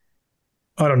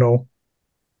 I don't know,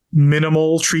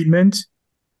 minimal treatment.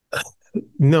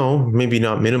 No, maybe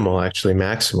not minimal, actually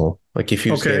maximal. Like if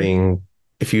he was getting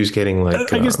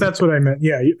like, I guess that's what I meant.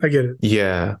 Yeah, I get it.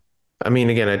 Yeah. I mean,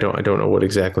 again, I don't know what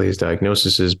exactly his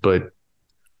diagnosis is, but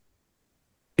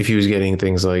if he was getting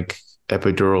things like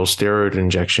epidural steroid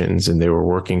injections and they were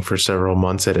working for several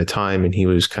months at a time and he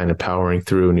was kind of powering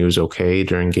through and he was okay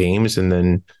during games. And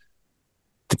then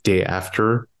the day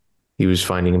after he was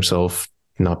finding himself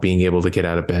not being able to get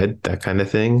out of bed, that kind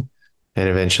of thing. And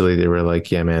eventually they were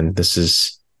like, yeah, man, this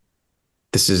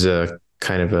is a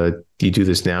kind of a, you do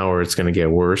this now or it's going to get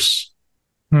worse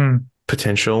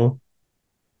potential.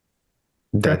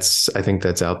 I think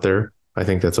that's out there. I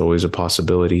think that's always a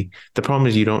possibility. The problem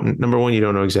is number one, you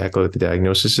don't know exactly what the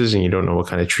diagnosis is and you don't know what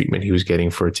kind of treatment he was getting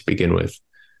for it to begin with.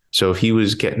 So if he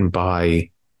was getting by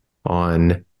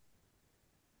on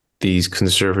these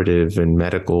conservative and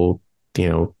medical,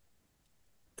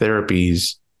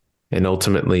 therapies, and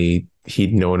ultimately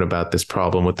he'd known about this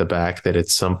problem with the back that at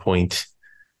some point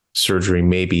surgery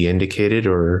may be indicated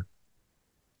or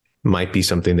might be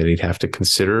something that he'd have to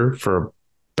consider for a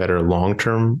better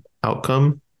long-term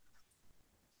outcome,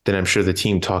 then I'm sure the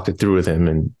team talked it through with him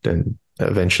and then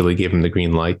eventually gave him the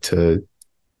green light to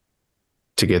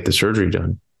get the surgery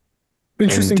done.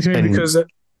 Interesting to me because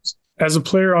as a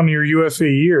player on your UFA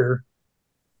year,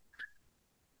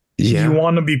 you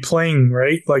want to be playing,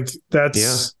 right? Like that's.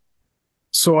 Yeah.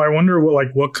 So I wonder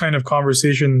what kind of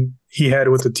conversation he had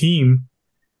with the team.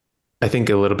 I think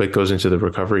a little bit goes into the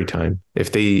recovery time.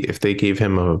 If they gave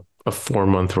him a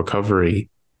 4-month recovery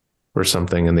or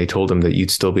something, and they told him that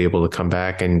you'd still be able to come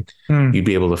back and you'd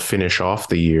be able to finish off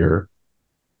the year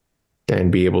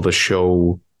and be able to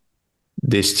show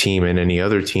this team and any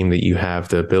other team that you have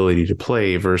the ability to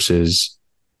play versus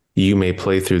you may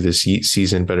play through this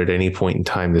season, but at any point in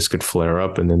time, this could flare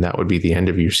up and then that would be the end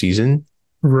of your season.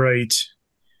 Right.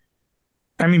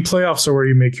 I mean, playoffs are where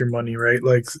you make your money, right?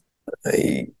 Like,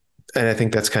 and I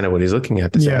think that's kind of what he's looking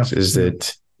at this as, is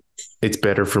that it's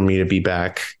better for me to be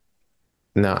back.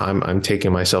 Now I'm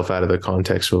taking myself out of the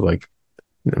context of like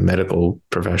a medical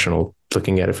professional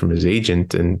looking at it from his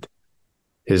agent and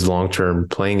his long-term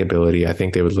playing ability. I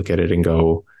think they would look at it and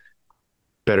go,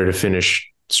 better to finish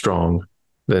strong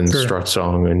than start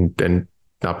strong and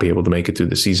not be able to make it through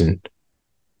the season.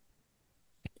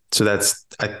 So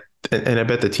I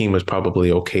bet the team was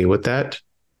probably okay with that,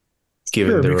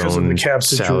 given their own of the cap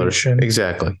situation. Salary.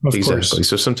 Exactly. Course.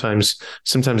 So sometimes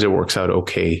it works out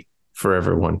okay for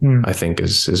everyone. I think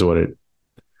is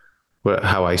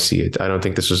how I see it. I don't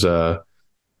think this was a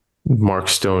Mark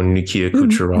Stone, Nikita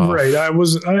Kucherov. Right.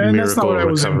 And that's not what I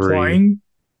was implying.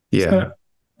 Yeah.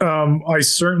 I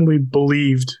certainly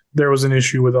believed there was an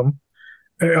issue with him.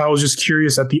 I was just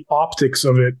curious at the optics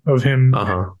of it, of him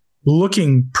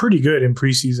looking pretty good in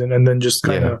preseason. And then just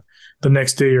kind of the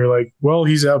next day you're like, well,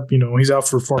 he's out, he's out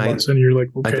for 4 months. And you're like,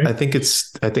 okay. I think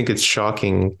it's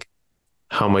shocking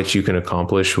how much you can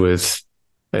accomplish with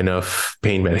enough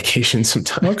pain medication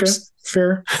sometimes. Okay.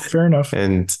 Fair enough.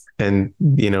 And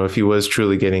if he was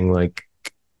truly getting like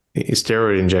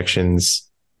steroid injections,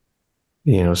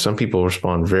 some people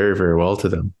respond very, very well to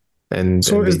them.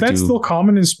 So is that still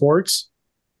common in sports?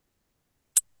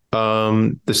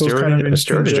 The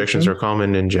steroid injections are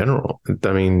common in general.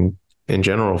 I mean, in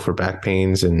general for back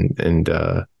pains and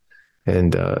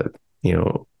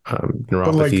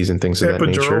neuropathies and things of that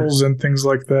nature. Epidurals and things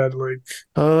like that.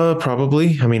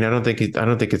 Probably. I mean, I don't think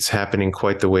it's happening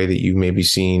quite the way that you maybe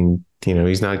seen.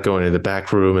 He's not going to the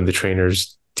back room and the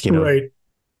trainers, right,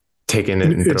 taking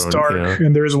it and it's throwing, dark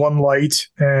and there's one light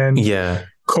and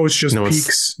coach just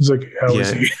peeks. He's like, how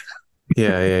is he?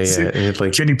 Yeah.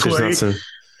 And can he play?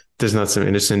 There's not some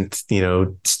innocent,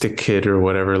 stick kid or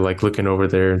whatever, like looking over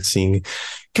there and seeing,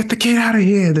 get the kid out of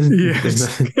here.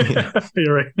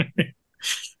 You're right.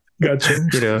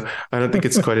 Gotcha. I don't think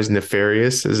it's quite as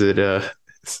nefarious as it.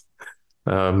 It's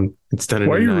done.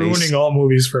 Why are you ruining all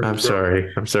movies for me? I'm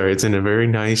sorry. It's in a very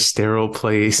nice, sterile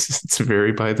place. It's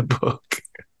very by the book.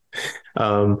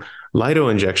 Lido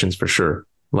injections for sure.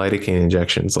 Lidocaine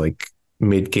injections, like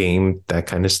mid-game, that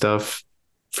kind of stuff.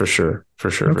 For sure.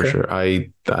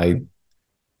 I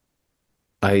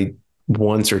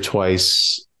once or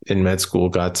twice in med school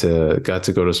got to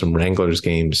go to some Wranglers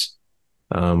games,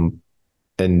 and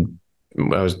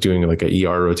I was doing like a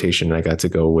ER rotation. And I got to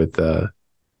go with the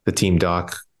team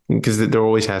doc because there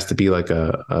always has to be like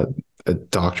a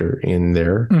doctor in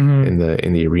there in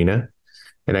the arena,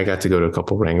 and I got to go to a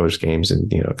couple Wranglers games and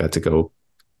got to go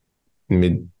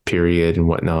mid period and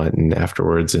whatnot and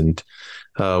afterwards and.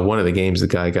 One of the games,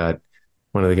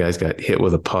 one of the guys got hit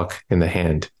with a puck in the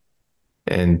hand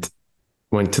and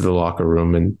went to the locker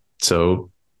room. And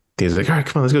so he was like, all right,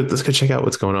 come on, let's go check out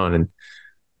what's going on. And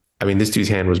I mean, this dude's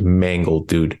hand was mangled,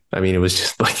 dude. I mean, it was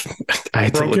just like, I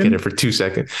had to look at it for 2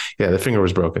 seconds. Yeah, the finger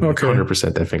was broken. Okay.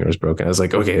 100% that finger was broken. I was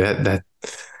like, okay,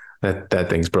 that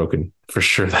thing's broken. For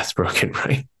sure that's broken,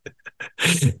 right?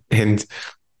 And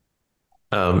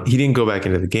he didn't go back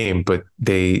into the game, but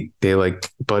they like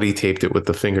buddy taped it with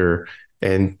the finger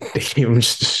and they gave him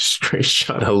just a straight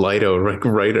shot of Lido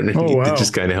right underneath to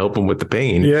just kind of help him with the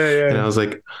pain. Yeah. And I was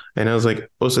like,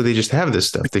 oh, so they just have this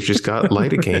stuff. They've just got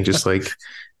lidocaine, just like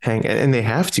and they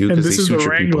have to because they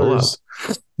suture people up.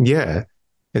 Yeah.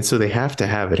 And so they have to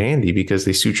have it handy because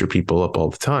they suture people up all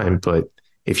the time. But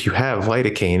if you have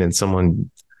lidocaine and someone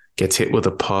gets hit with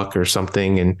a puck or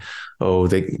something and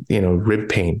rib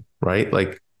pain, right?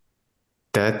 Like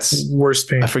that's worst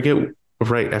pain. I forget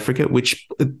which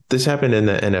this happened in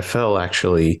the NFL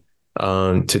actually,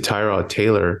 to Tyrod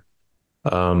Taylor.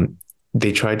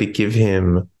 They tried to give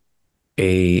him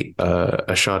a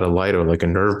shot of Lido, like a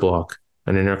nerve block,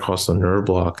 an intercostal nerve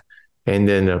block, and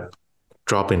then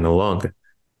dropping the lung.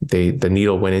 The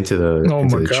needle went into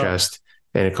the chest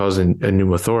and it caused a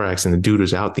pneumothorax, and the dude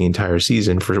was out the entire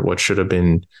season for what should have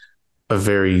been a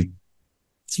very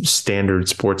standard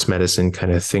sports medicine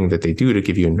kind of thing that they do to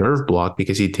give you a nerve block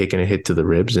because he'd taken a hit to the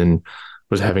ribs and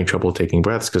was having trouble taking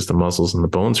breaths because the muscles and the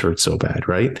bones hurt so bad,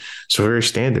 right? So very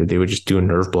standard. They would just do a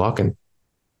nerve block and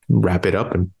wrap it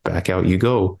up and back out you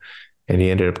go. And he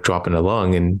ended up dropping a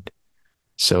lung. And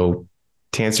so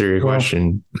to answer your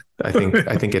question, I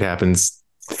think it happens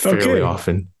fairly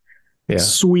often. Yeah.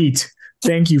 Sweet.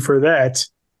 Thank you for that.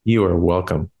 You are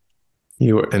welcome.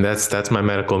 And that's my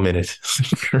medical minute.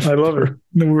 I love it.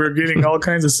 We're getting all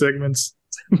kinds of segments.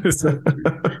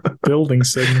 Building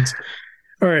segments.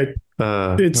 All right.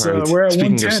 We're at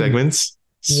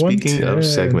Speaking of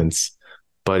segments,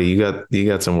 buddy, you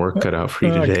got some work cut out for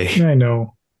you today. I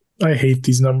know. I hate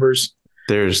these numbers.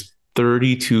 There's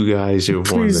 32 guys who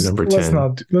have won the number 10.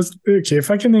 Okay, if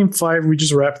I can name 5, we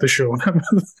just wrap the show.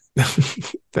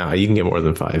 No, you can get more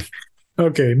than 5.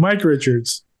 Okay, Mike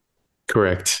Richards.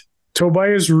 Correct.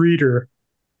 Tobias Reeder.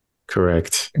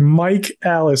 Correct. Mike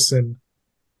Allison.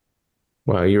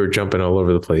 Wow, you were jumping all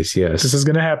over the place. Yes. This is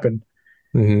going to happen.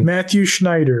 Mm-hmm. Matthew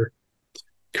Schneider.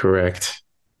 Correct.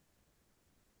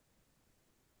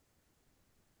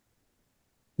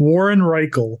 Warren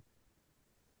Reichel.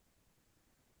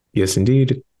 Yes,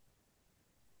 indeed.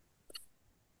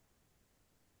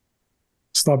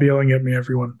 Stop yelling at me,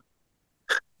 everyone.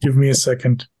 Give me a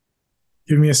second.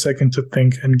 Give me a second to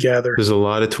think and gather. There's a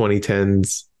lot of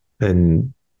 2010s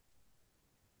and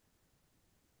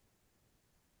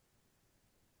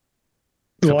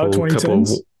a lot of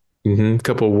 2010s.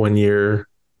 Couple 1-year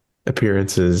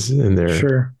appearances in there.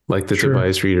 Sure. Like the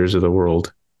Tobias Reeders of the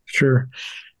world. Sure.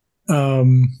 How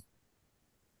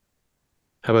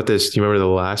about this? Do you remember the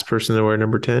last person to wear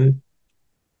number 10?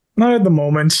 Not at the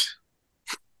moment.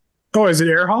 Oh, is it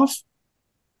Ehrhoff?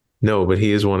 No, but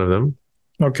he is one of them.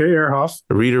 Okay, Ehrhoff.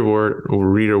 Reader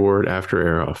word after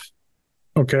Ehrhoff.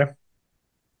 Okay.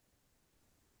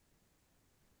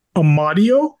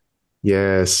 Amadio?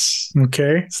 Yes.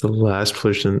 Okay. It's the last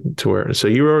person to wear. So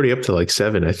you were already up to like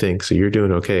 7, I think. So you're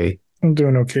doing okay. I'm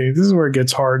doing okay. This is where it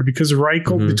gets hard because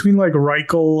Reichel,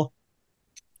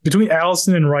 between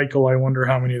Allison and Reichel, I wonder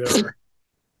how many there are.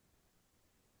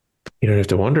 You don't have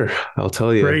to wonder. I'll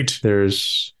tell you. Great.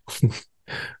 There's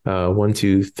 1,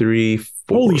 2, 3, 4.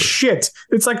 Holy shit.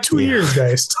 It's like 2 years,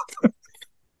 guys.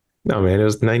 No, man. It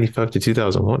was 95 to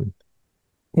 2001.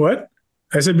 What?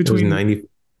 I said between 90,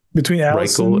 between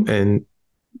Allison Reichel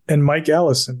and Mike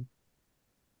Allison.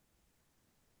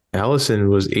 Allison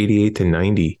was 88 to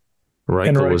 90.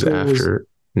 Reichel was after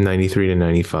 93 to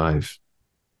 95.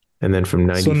 And then from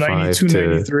 95 to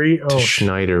 93. To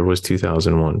Schneider was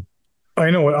 2001. I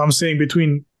know what I'm saying.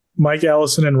 Between Mike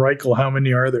Allison and Reichel, how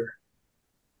many are there?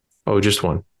 Oh, just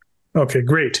one. Okay,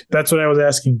 great. That's what I was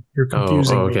asking. You're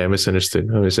confusing me. Okay. I misunderstood.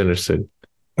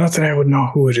 Not that I would know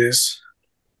who it is,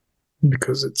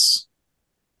 because it's...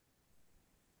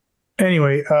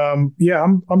 Anyway, I'm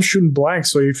shooting blank.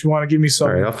 So if you want to give me some...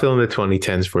 All right, I'll fill in the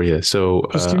 2010s for you. So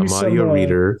Amadio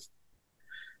Reader.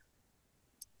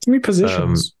 Give me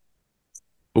positions.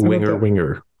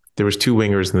 Winger. There was 2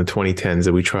 wingers in the 2010s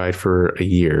that we tried for a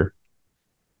year.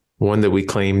 One that we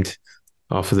claimed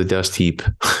off of the dust heap,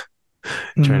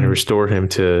 trying to restore him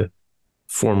to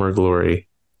former glory.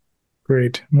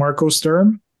 Great. Marco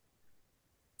Sturm?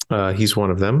 He's one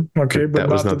of them. Okay, but that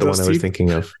was not the one I was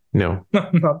thinking of. No.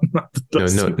 not the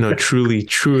dust heap. No,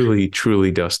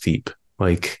 truly dust heap.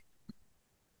 Like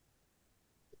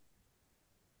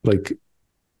like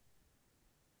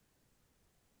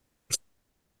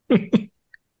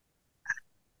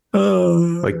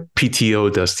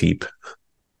PTO dust heap.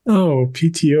 Oh,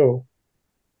 PTO.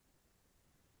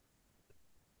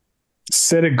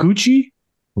 Setaguchi?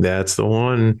 That's the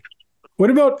one. What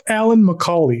about Alan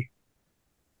McCauley?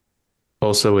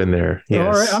 Also in there. Yes.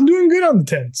 All right, I'm doing good on the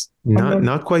 10s.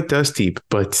 Not quite dust heap,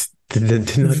 but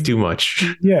did not do much.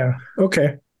 Yeah.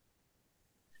 Okay.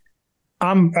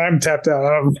 I'm tapped out. I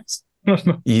don't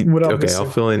know. Okay, I'll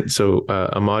fill in. So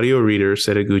Amadio Reader,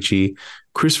 Setaguchi,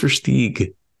 Chris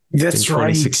Versteeg. That's in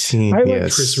 2016. Right. I like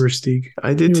Chris Versteeg.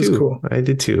 I did too. Cool. I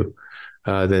did too.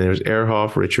 Then there's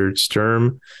Ehrhoff, Richard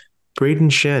Sturm, Braden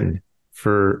Shen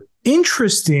for...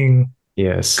 Interesting.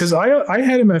 Yes. Because I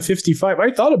had him at 55.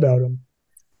 I thought about him.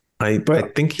 I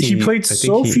think he played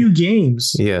so few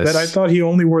games that I thought he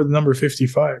only wore the number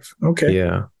 55. Okay.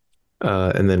 Yeah.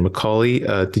 And then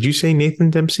McCauley. Did you say Nathan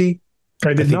Dempsey?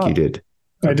 I did not. You did.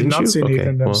 I did not say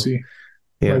Nathan Dempsey.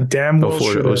 Well, yeah. Damn well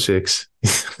 04 to 06.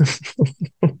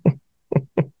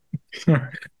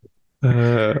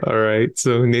 All right.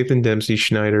 So Nathan Dempsey,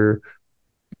 Schneider.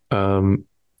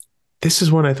 This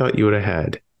is one I thought you would have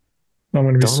had. I'm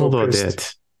going to be Donald so pissed.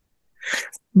 Audette.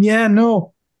 Yeah,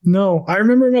 no. I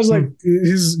remember him as like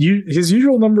his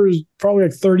usual number is probably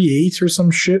like 38 or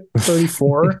some shit,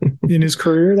 34 in his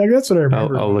career. Like that's what I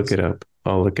remember. I'll look it up.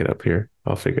 I'll look it up here.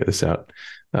 I'll figure this out.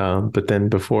 But then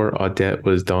before Audette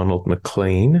was Donald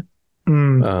McLean.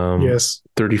 Yes.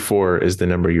 34 is the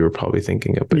number you were probably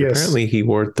thinking of. But apparently he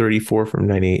wore 34 from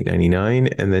 98, 99,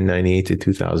 and then 98 to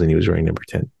 2000 he was wearing number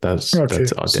 10. That's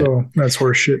Audette. So that's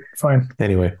horse shit. Fine.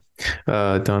 Anyway,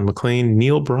 Don McLean,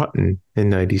 Neil Broughton in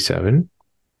 97.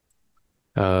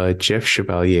 Jeff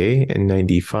Chevalier in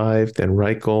 95, then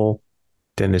Reichel,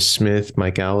 Dennis Smith,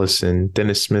 Mike Allison.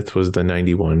 Dennis Smith was the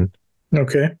 91.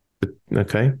 Okay.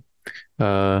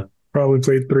 Probably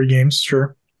played 3 games,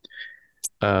 sure.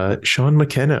 Sean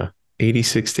McKenna,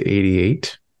 86 to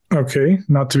 88. Okay.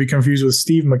 Not to be confused with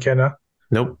Steve McKenna.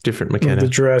 Nope, different McKenna. The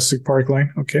Jurassic Park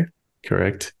line. Okay.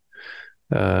 Correct.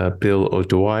 Bill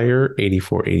O'Dwyer,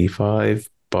 84, 85.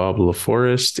 Bob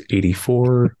LaForest,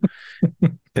 84.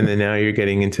 And then now you're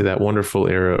getting into that wonderful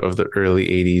era of the early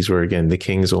 80s where, again, the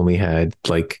Kings only had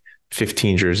like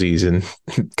 15 jerseys and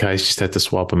guys just had to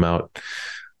swap them out.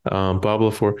 Bob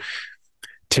LaForest,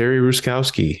 Terry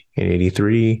Ruskowski in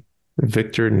 83.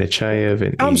 Victor Nechayev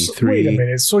in 83. Wait a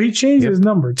minute. So he changed his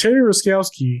number. Terry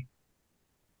Ruskowski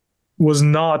was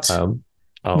not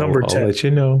number 10. I'll let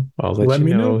you know. Let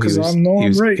me know because I'm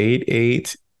right.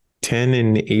 8'8", 10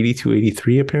 and 82,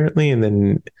 83 apparently. And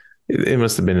then it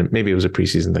must have been, maybe it was a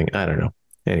preseason thing. I don't know.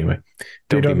 Anyway,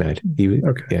 don't be mad.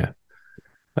 Okay.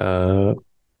 Yeah.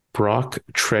 Brock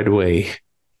Treadway.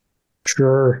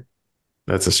 Sure.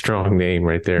 That's a strong name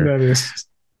right there. That is.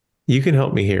 You can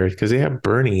help me here because they have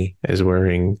Bernie as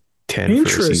wearing 10 for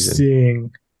a season.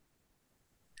 Interesting.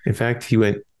 In fact, he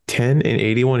went 10 in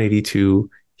 81, 82.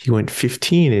 He went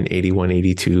 15 in 81,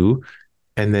 82.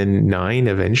 And then 9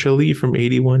 eventually from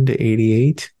 81 to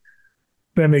 88.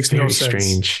 That makes no sense.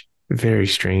 Strange. Very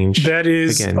strange. That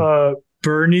is, again,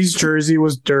 Bernie's jersey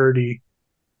was dirty.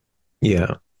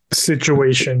 Yeah.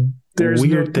 situation. There's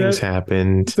weird things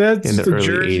happened in the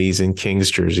early 80s in Kings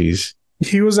jerseys.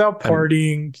 He was out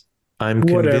partying. I'm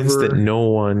convinced that no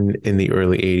one in the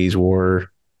early 80s wore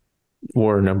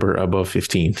a number above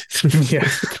 15. Yeah.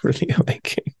 For the LA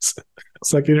Kings.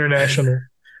 It's like international.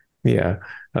 Yeah.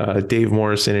 Dave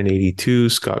Morrison in 82,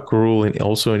 Scott Gruel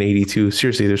also in 82.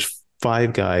 Seriously, there's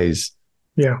 5 guys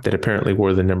that apparently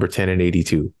wore the number 10 in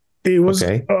 82. It was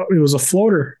it was a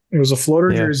floater. It was a floater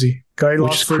jersey. Guy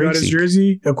forgot his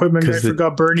jersey. Equipment guy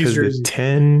forgot Bernie's jersey. The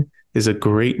 10 is a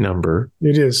great number.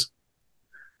 It is.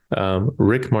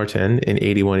 Rick Martin in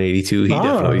 81-82. He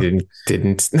definitely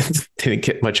didn't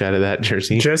get much out of that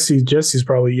jersey. Jesse's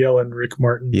probably yelling Rick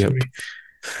Martin to me.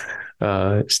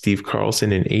 Steve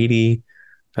Carlson in 80.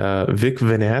 Vic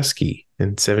Vanaski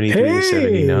in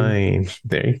 73-79.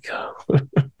 There you go.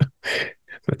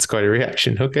 That's quite a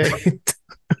reaction. Okay.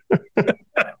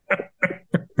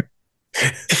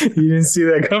 You didn't see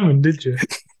that coming, did you?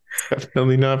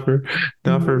 Definitely not for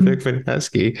Vic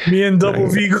Vanaski. Me and Double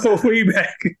V go way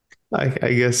back. I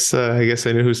guess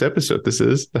I know whose episode this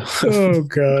is. Oh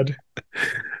God.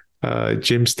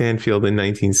 Jim Stanfield in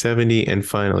 1970, and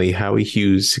finally Howie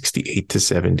Hughes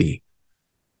 68-70.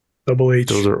 Double H.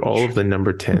 Those are all of the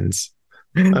number 10s.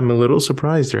 I'm a little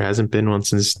surprised there hasn't been one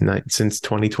since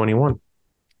 2021.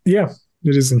 Yeah,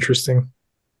 it is interesting.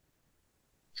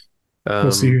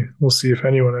 We'll see if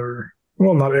anyone ever.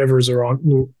 Well, not ever is a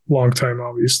long time,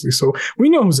 obviously. So we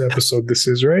know whose episode this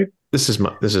is, right? This is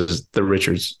the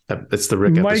Richards. It's the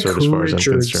Rick Mike episode, as far Richards.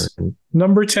 as I'm concerned.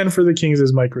 Number 10 for the Kings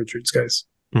is Mike Richards, guys.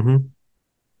 Mm-hmm.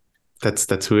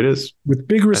 That's who it is. With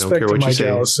big respect to Mike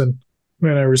Allison,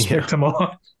 man, I respect him a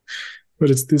lot. But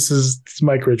it's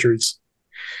Mike Richards.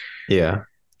 Yeah,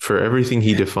 for everything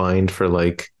he defined, for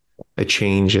like a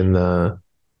change in the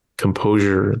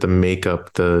composure, the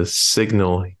makeup, the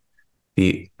signal,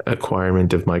 the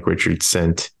acquirement of Mike Richards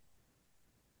sent.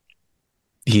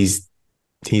 He's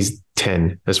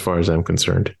 10 as far as I'm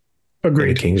concerned.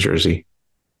 Agreed. In a Kings jersey.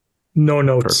 No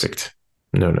notes. Perfect.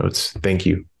 No notes. Thank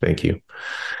you.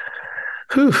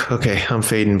 Whew. Okay, I'm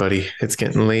fading, buddy. It's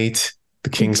getting late. The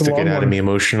Kings took it out of me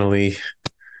emotionally.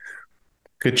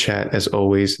 Good chat as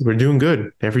always. We're doing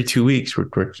good. Every 2 weeks,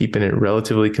 we're keeping it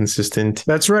relatively consistent.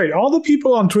 That's right. All the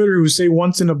people on Twitter who say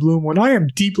once in a blue moon, I am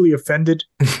deeply offended.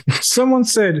 Someone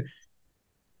said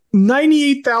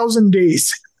 98,000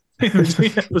 days in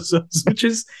between episodes, which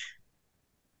is,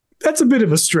 that's a bit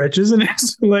of a stretch, isn't it?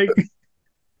 Like,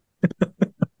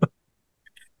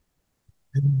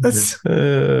 that's.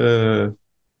 I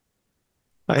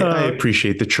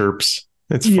appreciate the chirps.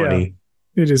 It's funny.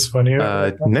 It is funny.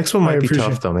 Next one might be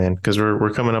tough though, man, because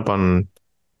we're coming up on.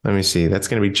 Let me see. That's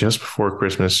going to be just before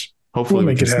Christmas. Hopefully,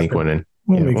 we can sneak one in.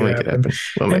 We'll make it happen.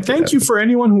 And thank you for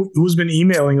anyone who's been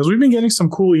emailing us. We've been getting some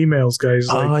cool emails, guys.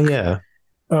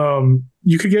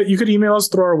 You could email us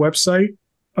through our website,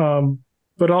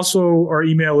 but also our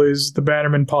email is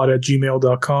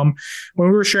thebannermanpod@gmail.com. When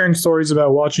we were sharing stories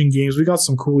about watching games, we got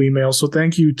some cool emails. So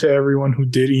thank you to everyone who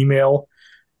did email.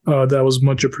 That was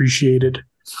much appreciated.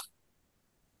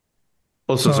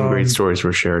 Also, some great stories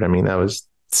were shared. I mean, that was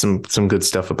some good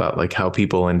stuff about like how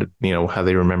people and how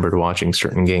they remembered watching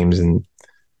certain games. And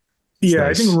nice.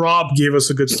 I think Rob gave us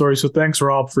a good story. So thanks,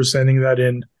 Rob, for sending that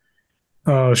in.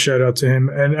 Shout out to him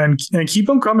and keep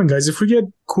them coming, guys. If we get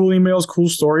cool emails, cool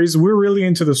stories, we're really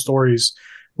into the stories.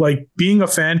 Like, being a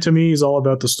fan to me is all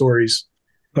about the stories.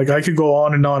 Like, I could go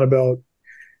on and on about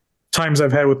times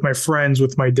I've had with my friends,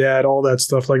 with my dad, all that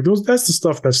stuff. Like, that's the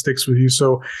stuff that sticks with you.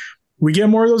 So we get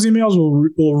more of those emails,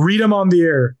 we'll read them on the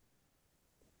air.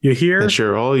 You hear? And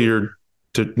share all your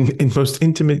most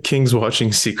intimate Kings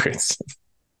watching secrets.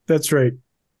 That's right.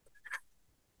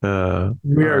 All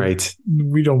right.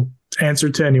 We don't answer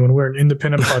to anyone. We're an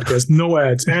independent podcast. No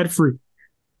ads. Ad free.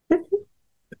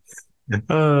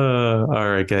 All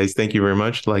right, guys. Thank you very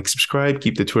much. Like, subscribe.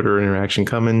 Keep the Twitter interaction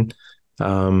coming.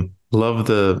 Love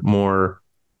the more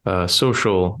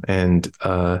social and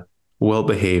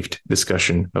well-behaved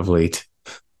discussion of late.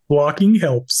 Blocking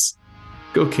helps.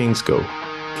 Go Kings, go.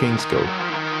 Kings, go.